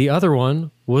other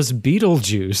one was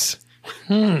Beetlejuice.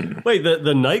 Wait,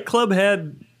 the nightclub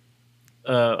had...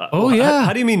 yeah.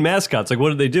 How do you mean mascots? Like, what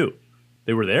did they do?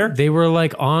 They were there? They were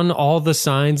like on all the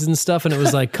signs and stuff, and it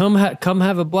was like, come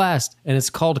have a blast. And it's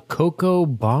called Coco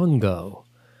Bongo.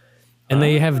 And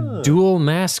they have dual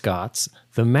mascots,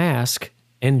 the Mask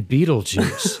and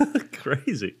Beetlejuice.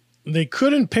 Crazy. They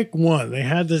couldn't pick one. They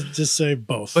had to just say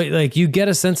both. But like you get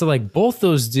a sense of like both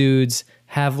those dudes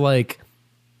have like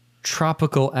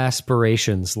tropical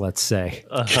aspirations, let's say.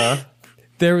 Uh-huh.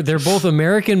 They're both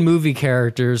American movie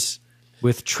characters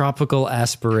with tropical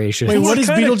aspirations. Wait, what does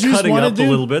Beetlejuice cutting want up to do?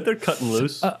 a little bit? They're cutting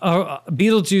loose.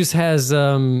 Beetlejuice has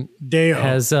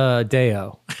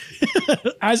Deo.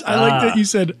 As I like that you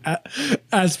said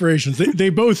aspirations. They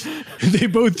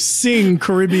both sing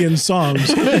Caribbean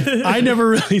songs. I never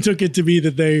really took it to be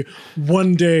that they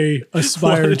one day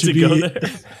aspire to be go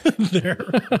there.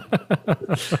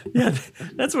 Yeah,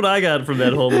 that's what I got from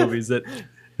that whole movie. Is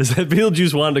that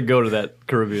Beetlejuice wanted to go to that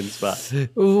Caribbean spot.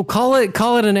 Ooh, call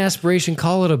it an aspiration.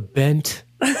 Call it a bent.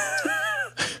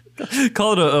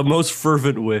 Call it a most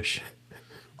fervent wish.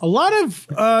 A lot of,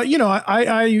 I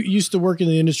used to work in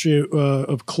the industry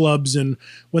of clubs, and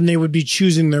when they would be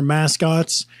choosing their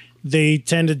mascots, they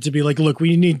tended to be like, look,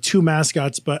 we need 2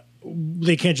 mascots, but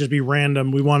they can't just be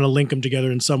random. We want to link them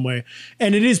together in some way.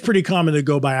 And it is pretty common to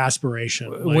go by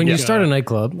aspiration. Like, when you start a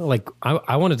nightclub, like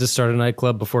I wanted to start a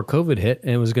nightclub before COVID hit,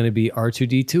 and it was going to be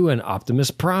R2D2 and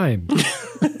Optimus Prime.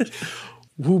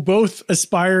 Who both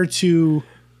aspire to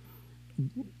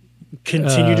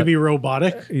continue to be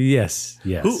robotic. Yes.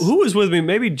 Who was with me?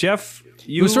 Maybe Jeff.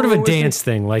 It was sort of a dance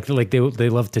thing. Like they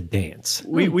love to dance.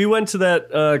 We went to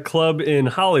that club in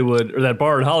Hollywood, or that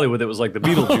bar in Hollywood that was like the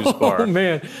Beetlejuice bar. Oh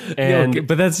man! And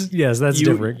but that's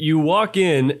different. You walk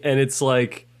in and it's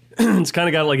like it's kind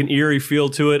of got like an eerie feel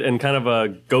to it, and kind of a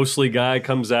ghostly guy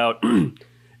comes out,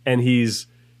 and he's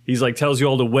like tells you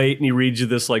all to wait, and he reads you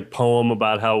this like poem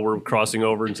about how we're crossing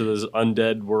over into this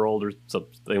undead world or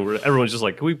something. Where everyone's just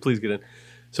like, "Can we please get in?"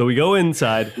 So we go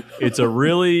inside. It's a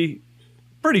really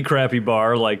pretty crappy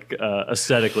bar, like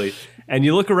aesthetically. And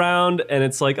you look around and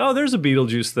it's like, oh, there's a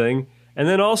Beetlejuice thing. And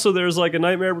then also there's like a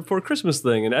Nightmare Before Christmas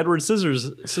thing, and Edward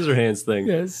Scissorhands thing.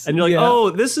 Yes. And you're like, oh,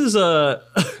 this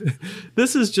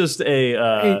is just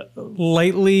a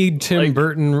lightly Tim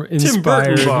Burton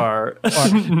inspired bar.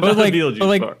 but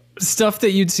like bar. Stuff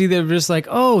that you'd see that were just like,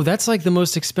 oh, that's like the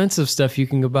most expensive stuff you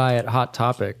can go buy at Hot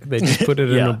Topic. They just put it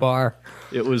in a bar.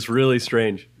 It was really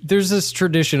strange. There's this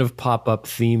tradition of pop-up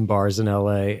theme bars in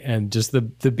LA, and just the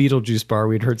Beetlejuice bar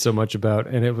we'd heard so much about,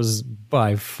 and it was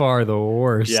by far the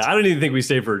worst. Yeah, I don't even think we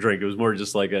stayed for a drink. It was more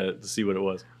just like to see what it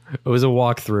was. It was a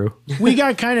walkthrough. We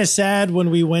got kind of sad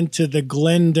when we went to the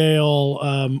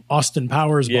Glendale Austin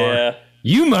Powers bar. Yeah.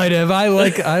 You might have. I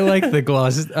like the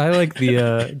gloss. I like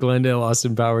the Glendale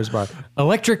Austin Powers bar.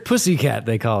 Electric Pussycat,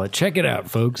 they call it. Check it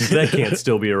out, folks. That can't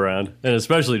still be around, and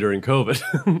especially during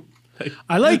COVID.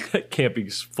 I like that can't be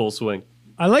full swing.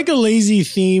 I like a lazy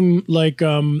theme. Like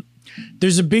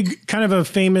there's a big kind of a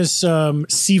famous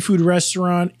seafood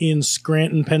restaurant in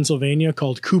Scranton, Pennsylvania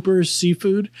called Cooper's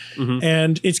Seafood,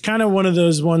 and it's kind of one of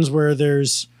those ones where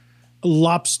there's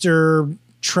lobster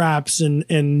traps and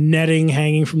netting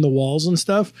hanging from the walls and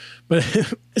stuff. But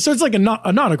so it's like a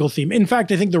nautical theme. In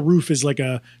fact, I think the roof is like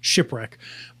a shipwreck.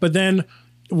 But then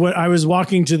when I was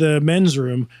walking to the men's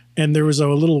room, and there was a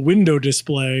little window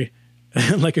display,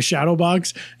 like a shadow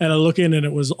box, and I look in and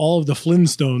it was all of the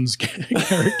Flintstones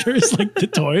characters, like the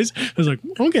toys. I was like,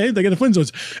 okay, they got the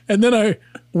Flintstones. And then I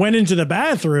went into the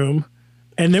bathroom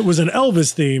and it was an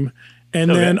Elvis theme.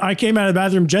 And then I came out of the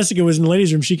bathroom. Jessica was in the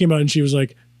ladies' room. She came out and she was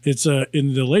like, it's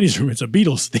in the ladies' room, it's a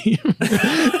Beatles theme.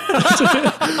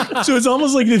 So it's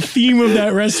almost like the theme of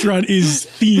that restaurant is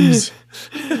themes.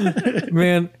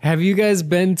 Man, have you guys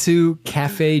been to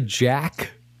Cafe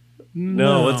Jack?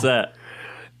 No, what's that?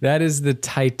 That is the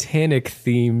Titanic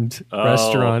themed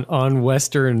restaurant on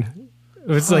Western.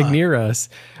 It's like near us.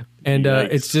 And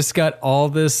it's just got all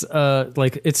this,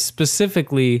 like it's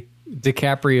specifically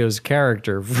DiCaprio's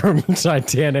character from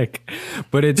Titanic,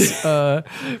 but it's,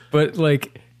 but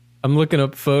like I'm looking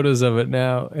up photos of it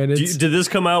now. And it's, did this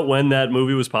come out when that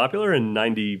movie was popular in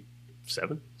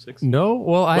 97, 6? No,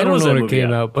 well, I don't know when it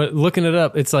came out, but looking it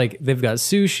up, it's like they've got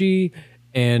sushi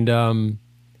and,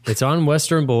 it's on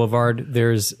Western Boulevard.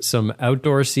 There's some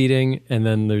outdoor seating, and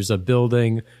then there's a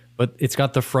building, but it's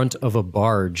got the front of a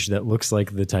barge that looks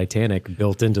like the Titanic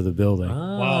built into the building.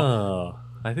 Oh, wow.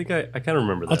 I think I kind of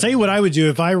remember that. I'll tell you what I would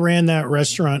do if I ran that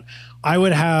restaurant. I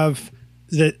would have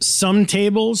some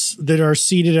tables that are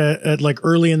seated at like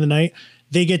early in the night.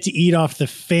 They get to eat off the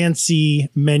fancy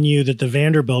menu that the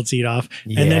Vanderbilts eat off.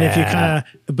 And then if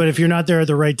you but if you're not there at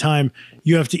the right time,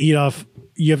 you have to eat off,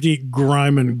 you have to eat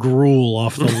grime and gruel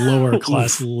off the lower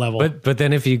class level. But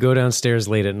then if you go downstairs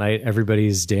late at night,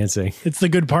 everybody's dancing. It's the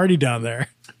good party down there.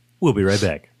 We'll be right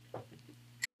back.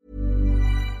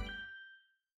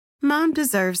 Mom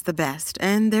deserves the best,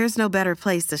 and there's no better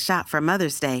place to shop for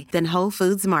Mother's Day than Whole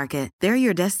Foods Market. They're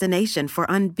your destination for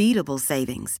unbeatable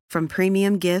savings, from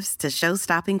premium gifts to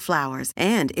show-stopping flowers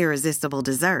and irresistible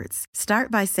desserts. Start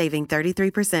by saving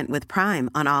 33% with Prime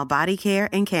on all body care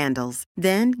and candles.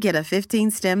 Then get a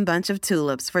 15-stem bunch of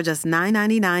tulips for just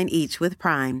 $9.99 each with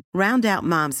Prime. Round out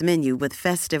Mom's menu with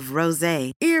festive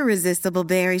rosé, irresistible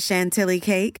berry chantilly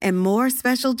cake, and more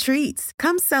special treats.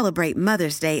 Come celebrate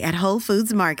Mother's Day at Whole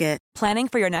Foods Market. Planning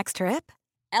for your next trip?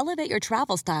 Elevate your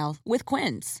travel style with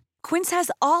Quince. Quince has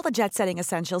all the jet-setting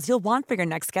essentials you'll want for your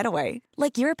next getaway,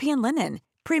 like European linen,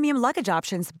 premium luggage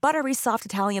options, buttery soft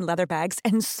Italian leather bags,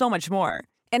 and so much more.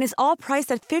 And is all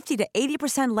priced at 50 to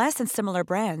 80% less than similar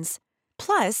brands.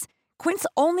 Plus, Quince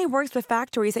only works with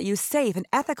factories that use safe and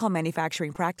ethical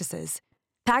manufacturing practices.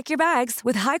 Pack your bags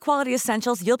with high-quality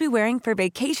essentials you'll be wearing for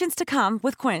vacations to come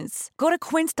with Quince. Go to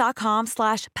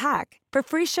quince.com/pack for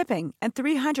free shipping and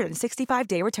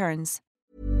 365-day returns.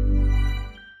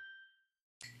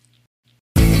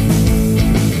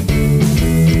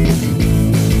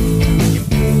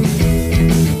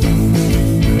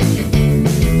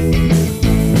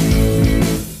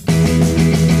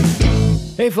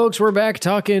 Hey, folks, we're back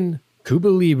talking Cuba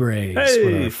Libres Hey.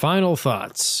 with our final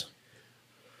thoughts.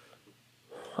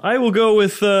 I will go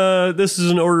with this is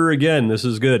an order again. This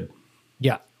is good.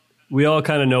 Yeah. We all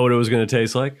kind of know what it was going to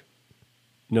taste like.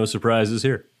 No surprises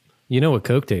here. You know what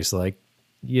Coke tastes like.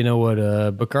 You know what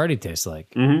Bacardi tastes like.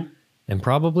 Mm-hmm. And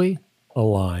probably a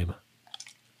lime.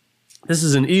 This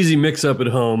is an easy mix-up at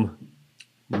home.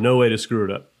 No way to screw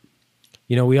it up.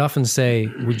 You know, we often say,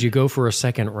 would you go for a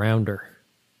second rounder?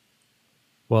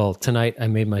 Well, tonight I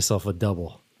made myself a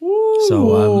double. Ooh.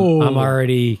 So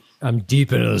I'm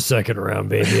deep into the second round,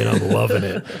 baby, and I'm loving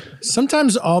it.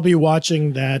 Sometimes I'll be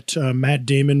watching that Matt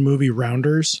Damon movie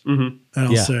Rounders, and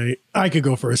I'll say, I could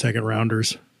go for a second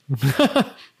Rounders.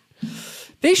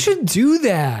 They should do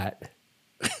that.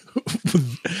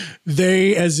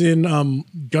 They, as in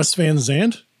Gus Van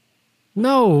Sant?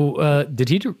 No, did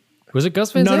he do? Was it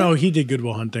Gus Van Sant? No, he did Good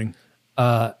Will Hunting.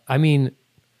 I mean,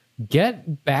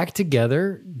 get back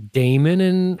together, Damon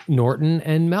and Norton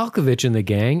and Malkovich and the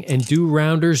gang, and do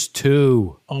Rounders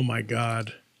 2. Oh my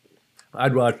God.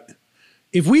 I'd watch.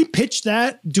 If we pitch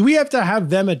that, do we have to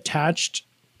have them attached,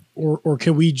 or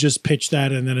can we just pitch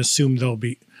that and then assume they'll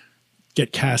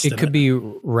get cast? It could be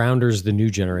Rounders, the new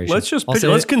generation. Let's just pitch,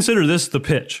 let's consider this the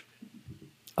pitch.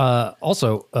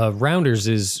 Also, Rounders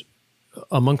is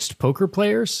amongst poker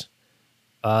players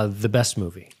the best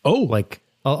movie. Oh, like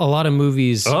a lot of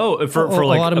movies. Oh, for a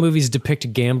like lot of movies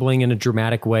depict gambling in a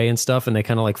dramatic way and stuff, and they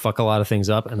kind of like fuck a lot of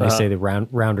things up. And they say that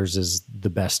Rounders is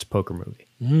the best poker movie.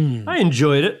 I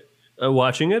enjoyed it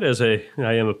watching it as I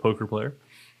am a poker player.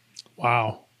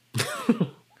 Wow.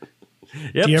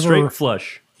 Yep, straight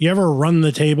flush. You ever run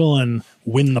the table and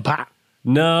win the pot?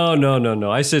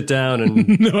 No. I sit down and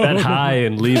bet high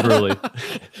and leave early.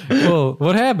 Well,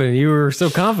 what happened? You were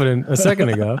so confident a second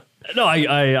ago. No,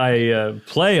 I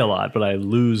play a lot, but I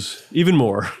lose even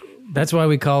more. That's why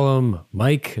we call him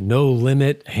Mike No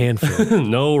Limit Handful.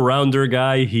 No rounder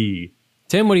guy, he.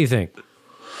 Tim, what do you think?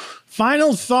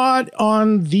 Final thought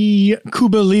on the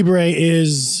Cuba Libre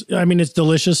is, I mean, it's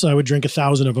delicious. I would drink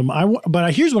 1,000 of them.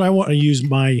 But here's what I want to use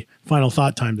my final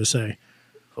thought time to say.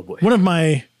 Oh boy. One of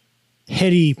my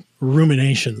heady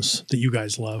ruminations that you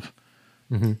guys love.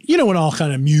 Mm-hmm. You know, when I'll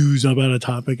kind of muse about a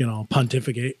topic and I'll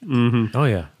pontificate. Mm-hmm. Oh,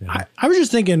 yeah. I was just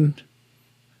thinking,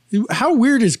 how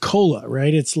weird is cola,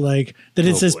 right? It's like that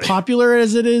it's as popular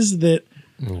as it is that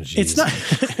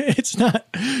it's not,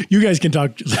 you guys can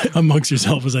talk amongst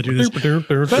yourselves as I do this.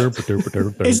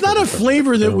 It's not a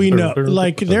flavor that we know.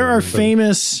 Like there are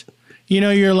famous, you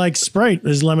know, you're like Sprite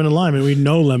is lemon and lime and we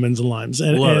know lemons and limes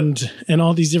and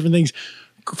all these different things.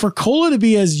 For cola to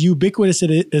be as ubiquitous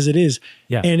as it is,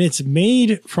 and it's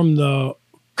made from the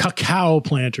cacao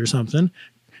plant or something,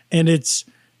 and it's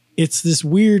this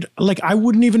weird, like I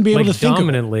wouldn't even be able to think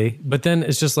dominantly, but then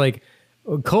it's just like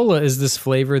cola is this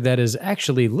flavor that is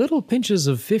actually little pinches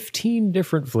of 15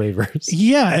 different flavors.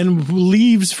 Yeah, and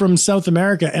leaves from South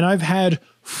America, and I've had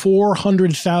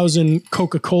 400,000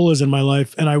 Coca-Colas in my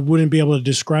life, and I wouldn't be able to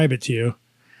describe it to you.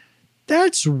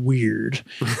 That's weird.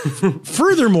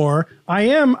 Furthermore,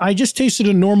 I just tasted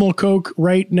a normal Coke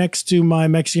right next to my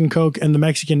Mexican Coke, and the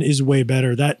Mexican is way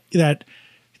better. That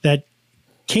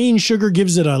cane sugar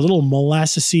gives it a little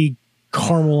molassesy,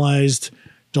 caramelized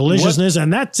deliciousness,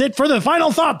 and that's it for the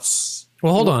final thoughts.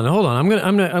 Well, hold on.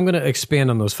 I'm gonna expand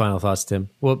on those final thoughts, Tim.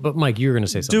 Well, but Mike, you were gonna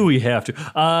say something. Do we have to?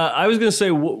 I was gonna say,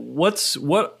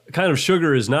 what kind of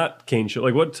sugar is not cane sugar?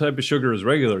 Like, what type of sugar is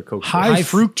regular Coke? High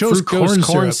fructose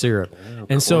corn syrup.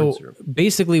 And so,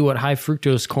 basically, what high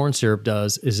fructose corn syrup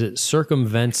does is it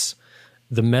circumvents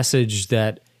the message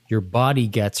that your body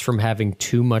gets from having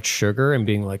too much sugar and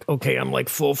being like, okay, I'm like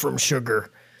full from sugar.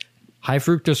 High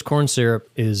fructose corn syrup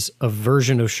is a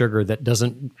version of sugar that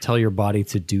doesn't tell your body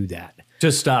to do that.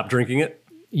 Just stop drinking it?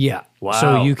 Yeah. Wow.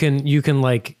 So you can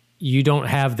like, you don't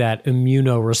have that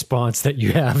immuno response that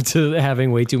you have to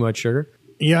having way too much sugar.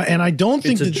 Yeah, and I don't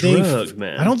think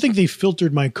I don't think they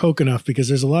filtered my Coke enough because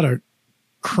there's a lot of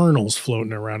kernels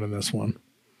floating around in this one.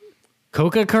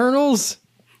 Coca kernels?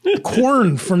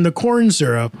 Corn from the corn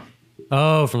syrup.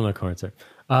 Oh, from the corn syrup.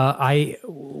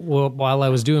 While I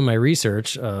was doing my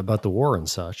research about the war and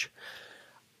such,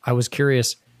 I was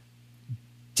curious,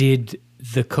 did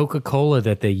the Coca-Cola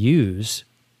that they use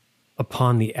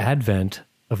upon the advent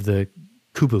of the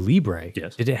Cuba Libre,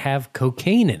 did it have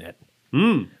cocaine in it?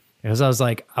 Because I was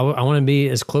like, I want to be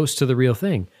as close to the real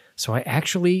thing. So I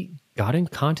actually got in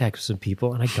contact with some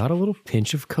people and I got a little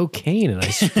pinch of cocaine and I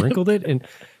sprinkled it. And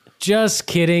just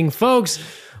kidding, folks.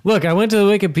 Look, I went to the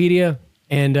Wikipedia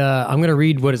and I'm going to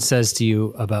read what it says to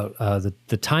you about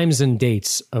the times and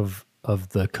dates of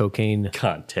the cocaine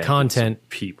content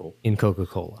people in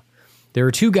Coca-Cola. There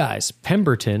were two guys,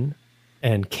 Pemberton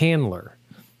and Candler,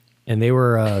 and they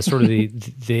were sort of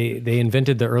they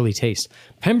invented the early taste.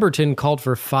 Pemberton called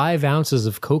for 5 ounces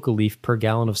of coca leaf per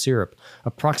gallon of syrup,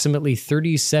 approximately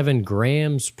 37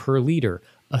 grams per liter,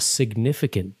 a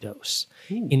significant dose.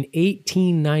 In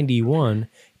 1891,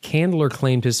 Candler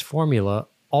claimed his formula,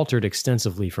 altered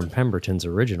extensively from Pemberton's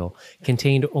original,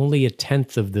 contained only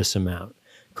 1/10 of this amount.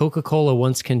 Coca-Cola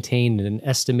once contained an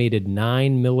estimated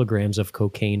 9 milligrams of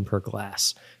cocaine per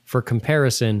glass. For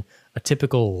comparison, a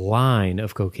typical line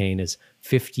of cocaine is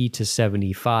 50 to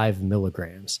 75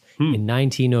 milligrams. In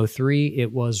 1903,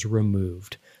 it was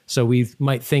removed. So we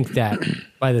might think that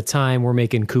by the time we're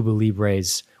making Cuba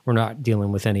Libres, we're not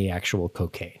dealing with any actual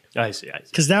cocaine. I see.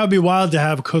 Because that would be wild to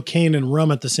have cocaine and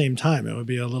rum at the same time. It would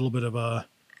be a little bit of a...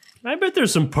 I bet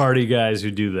there's some party guys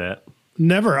who do that.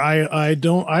 Never. I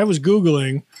don't. I was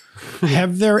Googling,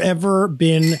 have there ever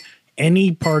been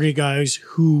any party guys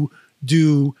who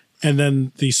do, and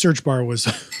then the search bar was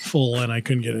full and I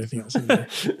couldn't get anything else in there.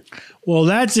 Well,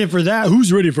 that's it for that.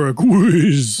 Who's ready for a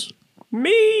quiz?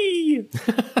 Me.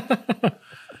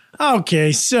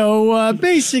 Okay, so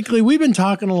basically we've been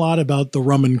talking a lot about the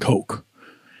rum and Coke.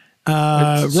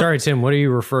 Sorry, Tim, what are you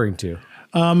referring to?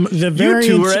 The variant,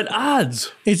 you two are at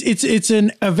odds. It's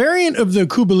a variant of the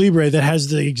Cuba Libre that has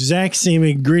the exact same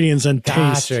ingredients and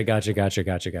taste. Gotcha.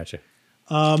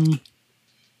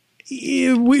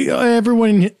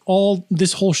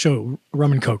 This whole show,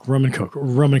 rum and Coke.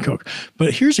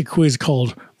 But here's a quiz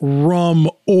called Rum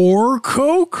or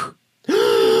Coke.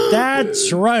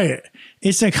 That's right.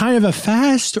 It's a kind of a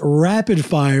fast, rapid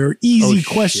fire, easy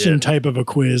question type of a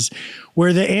quiz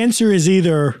where the answer is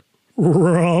either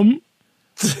rum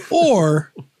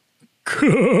or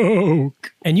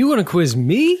Coke. And you want to quiz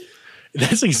me?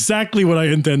 That's exactly what I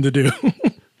intend to do.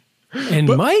 And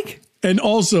Mike? And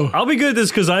also, I'll be good at this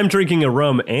because I'm drinking a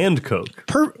rum and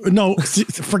Coke. No,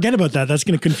 forget about that. That's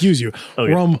going to confuse you.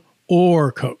 Okay. Rum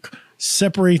or Coke.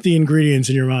 Separate the ingredients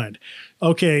in your mind.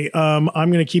 Okay, I'm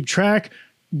going to keep track.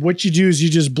 What you do is you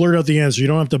just blurt out the answer. You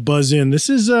don't have to buzz in. This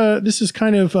is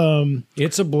kind of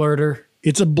it's a blurter.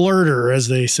 It's a blurter, as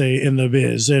they say in the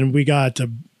biz. And we got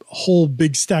a whole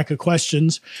big stack of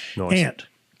questions. Nice. And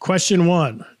question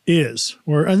 1 is,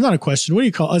 or not a question. What do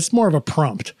you call it? It's more of a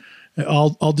prompt.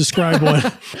 I'll describe one.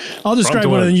 I'll describe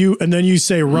one, and then you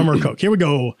say rum or Coke. Here we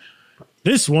go.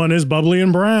 This one is bubbly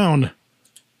and brown.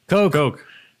 Coke.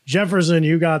 Jefferson,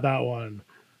 you got that one.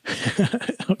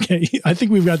 Okay, I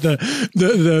think we've got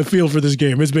the feel for this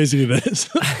game. It's basically this.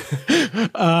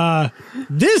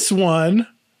 This one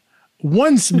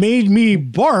once made me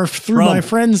barf through my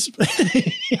friend's.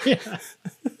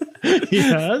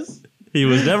 Yes. He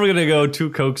was never going to go 2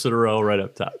 Cokes in a row right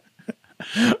up top.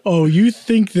 Oh, you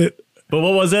think that? But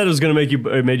what was that? It was going to make you.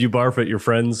 It made you barf at your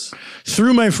friends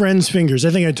through my friend's fingers. I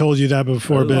think I told you that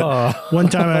before. But one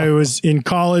time I was in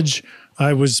college.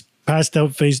 I was passed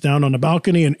out face down on a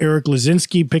balcony, and Eric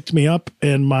Lazinski picked me up,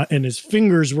 and his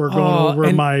fingers were going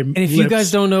over my And if lips. you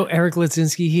guys don't know Eric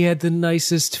Lazinski, he had the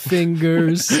nicest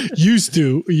fingers. used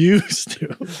to.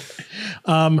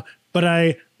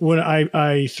 But when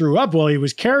I threw up while he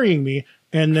was carrying me,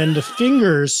 and then the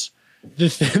fingers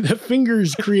the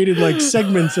fingers created like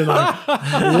segments and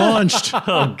launched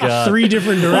 3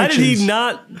 different directions. Why did he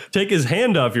not take his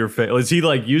hand off your face? Was he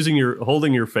like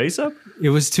holding your face up? It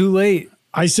was too late.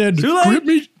 I said, Too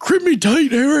late? grip me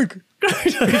tight, Eric.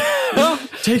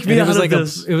 Take me out of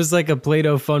this. It was like a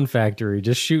Play-Doh fun factory,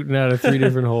 just shooting out of 3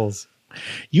 different holes.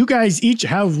 You guys each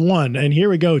have 1, and here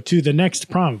we go to the next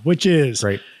prompt, which is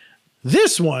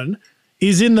this one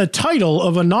is in the title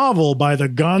of a novel by the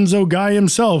gonzo guy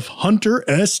himself, Hunter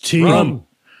S.T. Rum.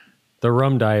 The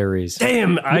Rum Diaries.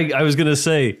 Damn, I was going to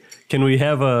say, can we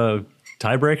have a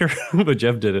tiebreaker? But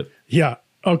Jeff did it. Yeah.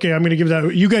 Okay, I'm going to give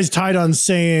that. You guys tied on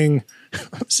saying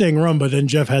rum, but then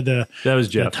Jeff had that was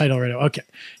Jeff. The title right now. Okay,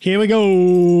 here we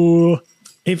go.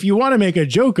 If you want to make a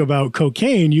joke about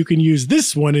cocaine, you can use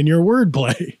this one in your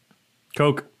wordplay.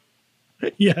 Coke.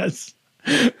 Yes.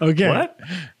 Okay. What?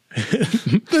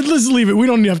 Let's leave it. We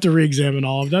don't have to re-examine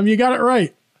all of them. You got it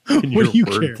right. What do you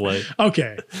care?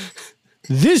 Okay.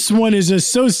 This one is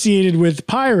associated with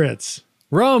pirates.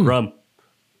 Rum.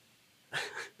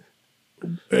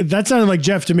 That sounded like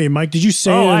Jeff to me. Mike, did you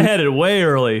say? Oh, I had it way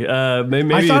early.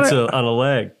 Maybe it's on a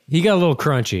leg. He got a little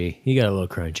crunchy.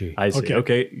 I see.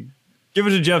 Okay. Give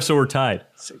it to Jeff so we're tied.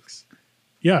 6.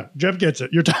 Yeah, Jeff gets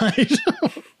it. You're tied.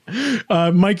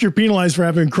 Mike, you're penalized for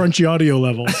having crunchy audio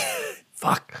levels.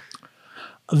 Fuck.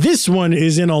 This one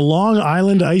is in a Long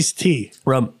Island iced tea.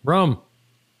 Rum.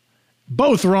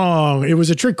 Both wrong. It was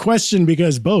a trick question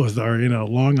because both are in a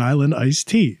Long Island iced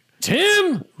tea.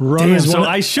 Tim! Rum is so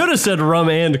I should have said rum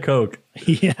and Coke.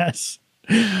 Yes.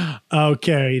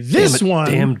 Okay. This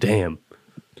one. Damn.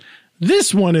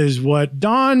 This one is what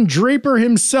Don Draper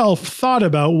himself thought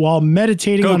about while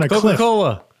meditating on a cliff.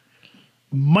 Coca-Cola.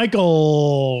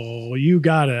 Michael, you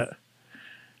got it.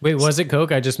 Wait, was it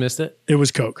Coke? I just missed it. It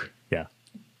was Coke. Yeah.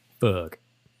 Fuck.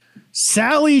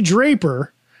 Sally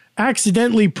Draper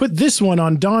accidentally put this one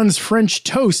on Don's French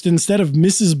toast instead of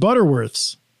Mrs.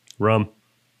 Butterworth's. Rum.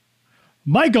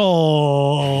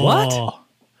 Michael. What?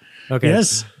 Okay.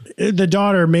 Yes. The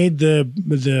daughter made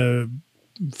the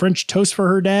French toast for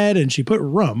her dad and she put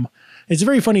rum. It's a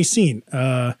very funny scene.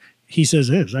 He says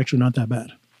it's actually not that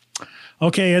bad.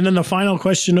 Okay. And then the final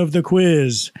question of the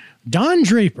quiz. Don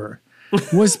Draper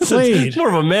was played. It's more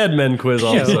of a Mad Men quiz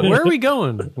all of a sudden. Where are we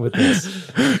going with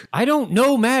this? I don't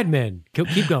know Mad Men.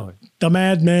 Keep going. The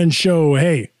Mad Men show.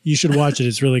 Hey, you should watch it.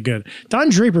 It's really good. Don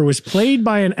Draper was played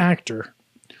by an actor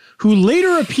who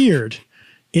later appeared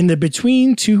in the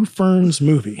Between Two Ferns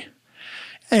movie.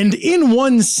 And in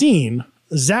one scene,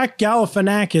 Zach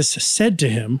Galifianakis said to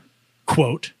him,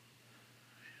 quote,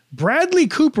 Bradley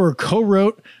Cooper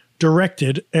co-wrote,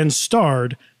 directed, and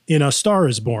starred in A Star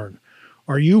is Born.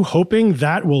 Are you hoping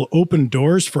that will open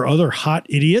doors for other hot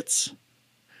idiots?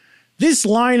 This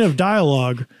line of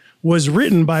dialogue was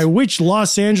written by which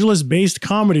Los Angeles-based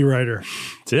comedy writer?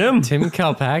 Tim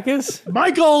Kalpakis?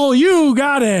 Michael, you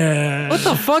got it. What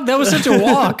the fuck? That was such a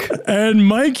walk. And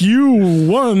Mike, you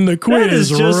won the quiz. That is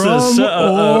just rum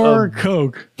or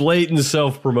Coke? Blatant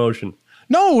self-promotion.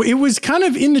 No, it was kind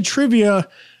of in the trivia.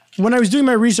 When I was doing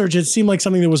my research, it seemed like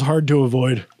something that was hard to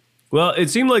avoid. Well,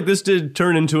 it seemed like this did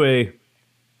turn into a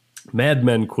Mad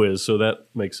Men quiz, so that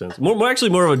makes sense. Actually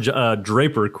more of a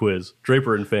Draper quiz.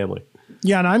 Draper and family.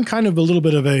 Yeah, and I'm kind of a little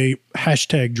bit of a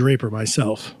hashtag Draper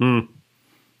myself.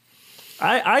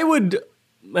 I would,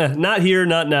 not here,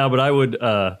 not now, but I would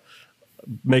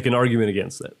make an argument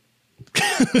against that.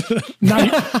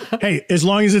 Hey, as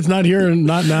long as it's not here and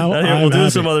not now, we'll do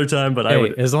it some other time, but I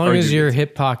would. As long as you're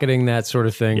hip pocketing that sort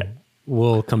of thing,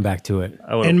 we'll come back to it.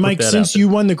 And Mike, since you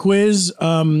won the quiz,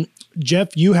 Jeff,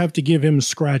 you have to give him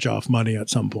scratch-off money at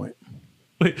some point.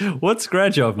 Wait, what's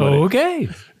scratch-off money? Okay.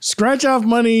 Scratch-off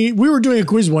money. We were doing a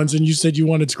quiz once, and you said you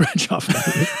wanted scratch-off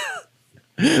money.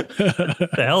 The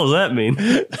hell does that mean?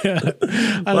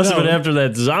 Must have been after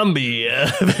that zombie.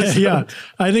 Yeah,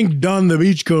 I think Don the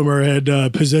Beachcomber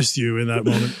had possessed you in that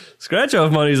moment.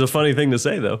 Scratch-off money is a funny thing to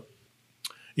say, though.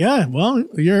 Yeah, well,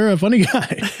 you're a funny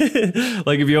guy.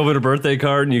 Like if you open a birthday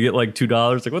card and you get like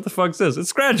 $2, like what the fuck's this? It's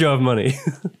scratch-off money.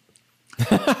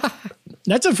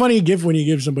 That's a funny gift when you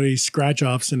give somebody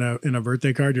scratch-offs in a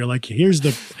birthday card. You're like,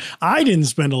 I didn't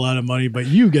spend a lot of money, but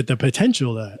you get the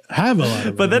potential to have a lot of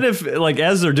money. But then if, like,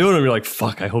 as they're doing them, you're like,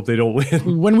 fuck, I hope they don't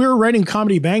win. When we were writing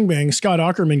Comedy Bang Bang, Scott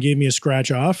Aukerman gave me a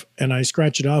scratch-off, and I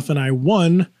scratched it off, and I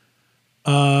won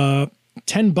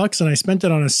 $10, and I spent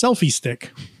it on a selfie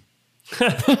stick.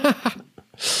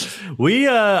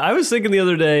 I was thinking the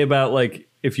other day about, like,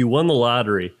 if you won the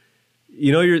lottery,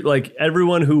 you know, you're like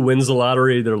everyone who wins the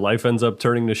lottery, their life ends up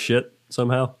turning to shit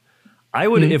somehow. I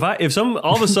would, if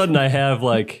all of a sudden I have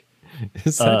like,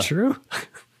 is that true?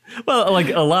 Well, like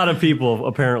a lot of people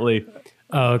apparently.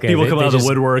 Oh, okay. People come out of the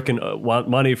woodwork and want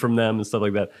money from them and stuff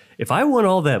like that. If I won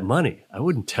all that money, I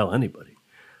wouldn't tell anybody.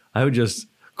 I would just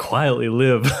quietly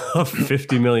live off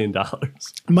 $50 million.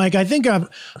 Mike, I think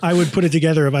I would put it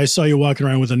together if I saw you walking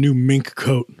around with a new mink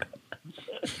coat.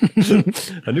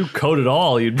 A new coat at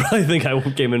all, you'd probably think I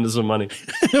came into some money.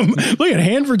 Look at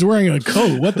Hanford's wearing a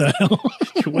coat. What the hell?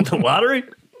 You won the lottery?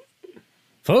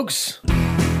 Folks,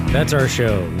 that's our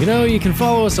show. You know, you can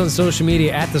follow us on social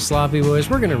media at The Sloppy Boys.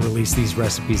 We're going to release these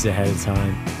recipes ahead of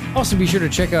time. Also, be sure to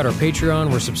check out our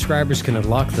Patreon, where subscribers can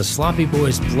unlock The Sloppy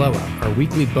Boys Blowout, our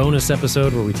weekly bonus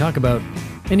episode where we talk about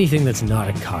anything that's not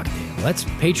a cocktail. That's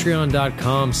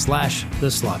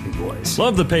patreon.com/The Sloppy Boys.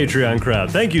 Love the Patreon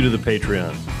crowd. Thank you to the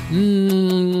Patreon.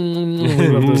 We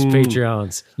love those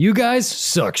Patreons. You guys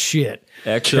suck shit.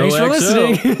 Thanks for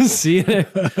listening. See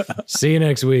you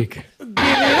next week.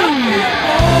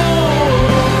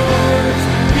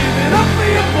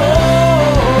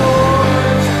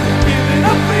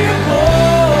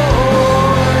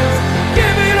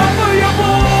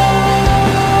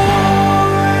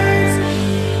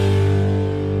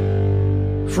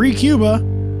 Free Cuba.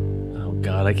 Oh,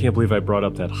 God, I can't believe I brought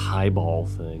up that highball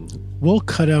thing. We'll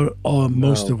cut out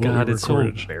most of what we recorded. It's so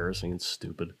embarrassing and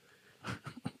stupid.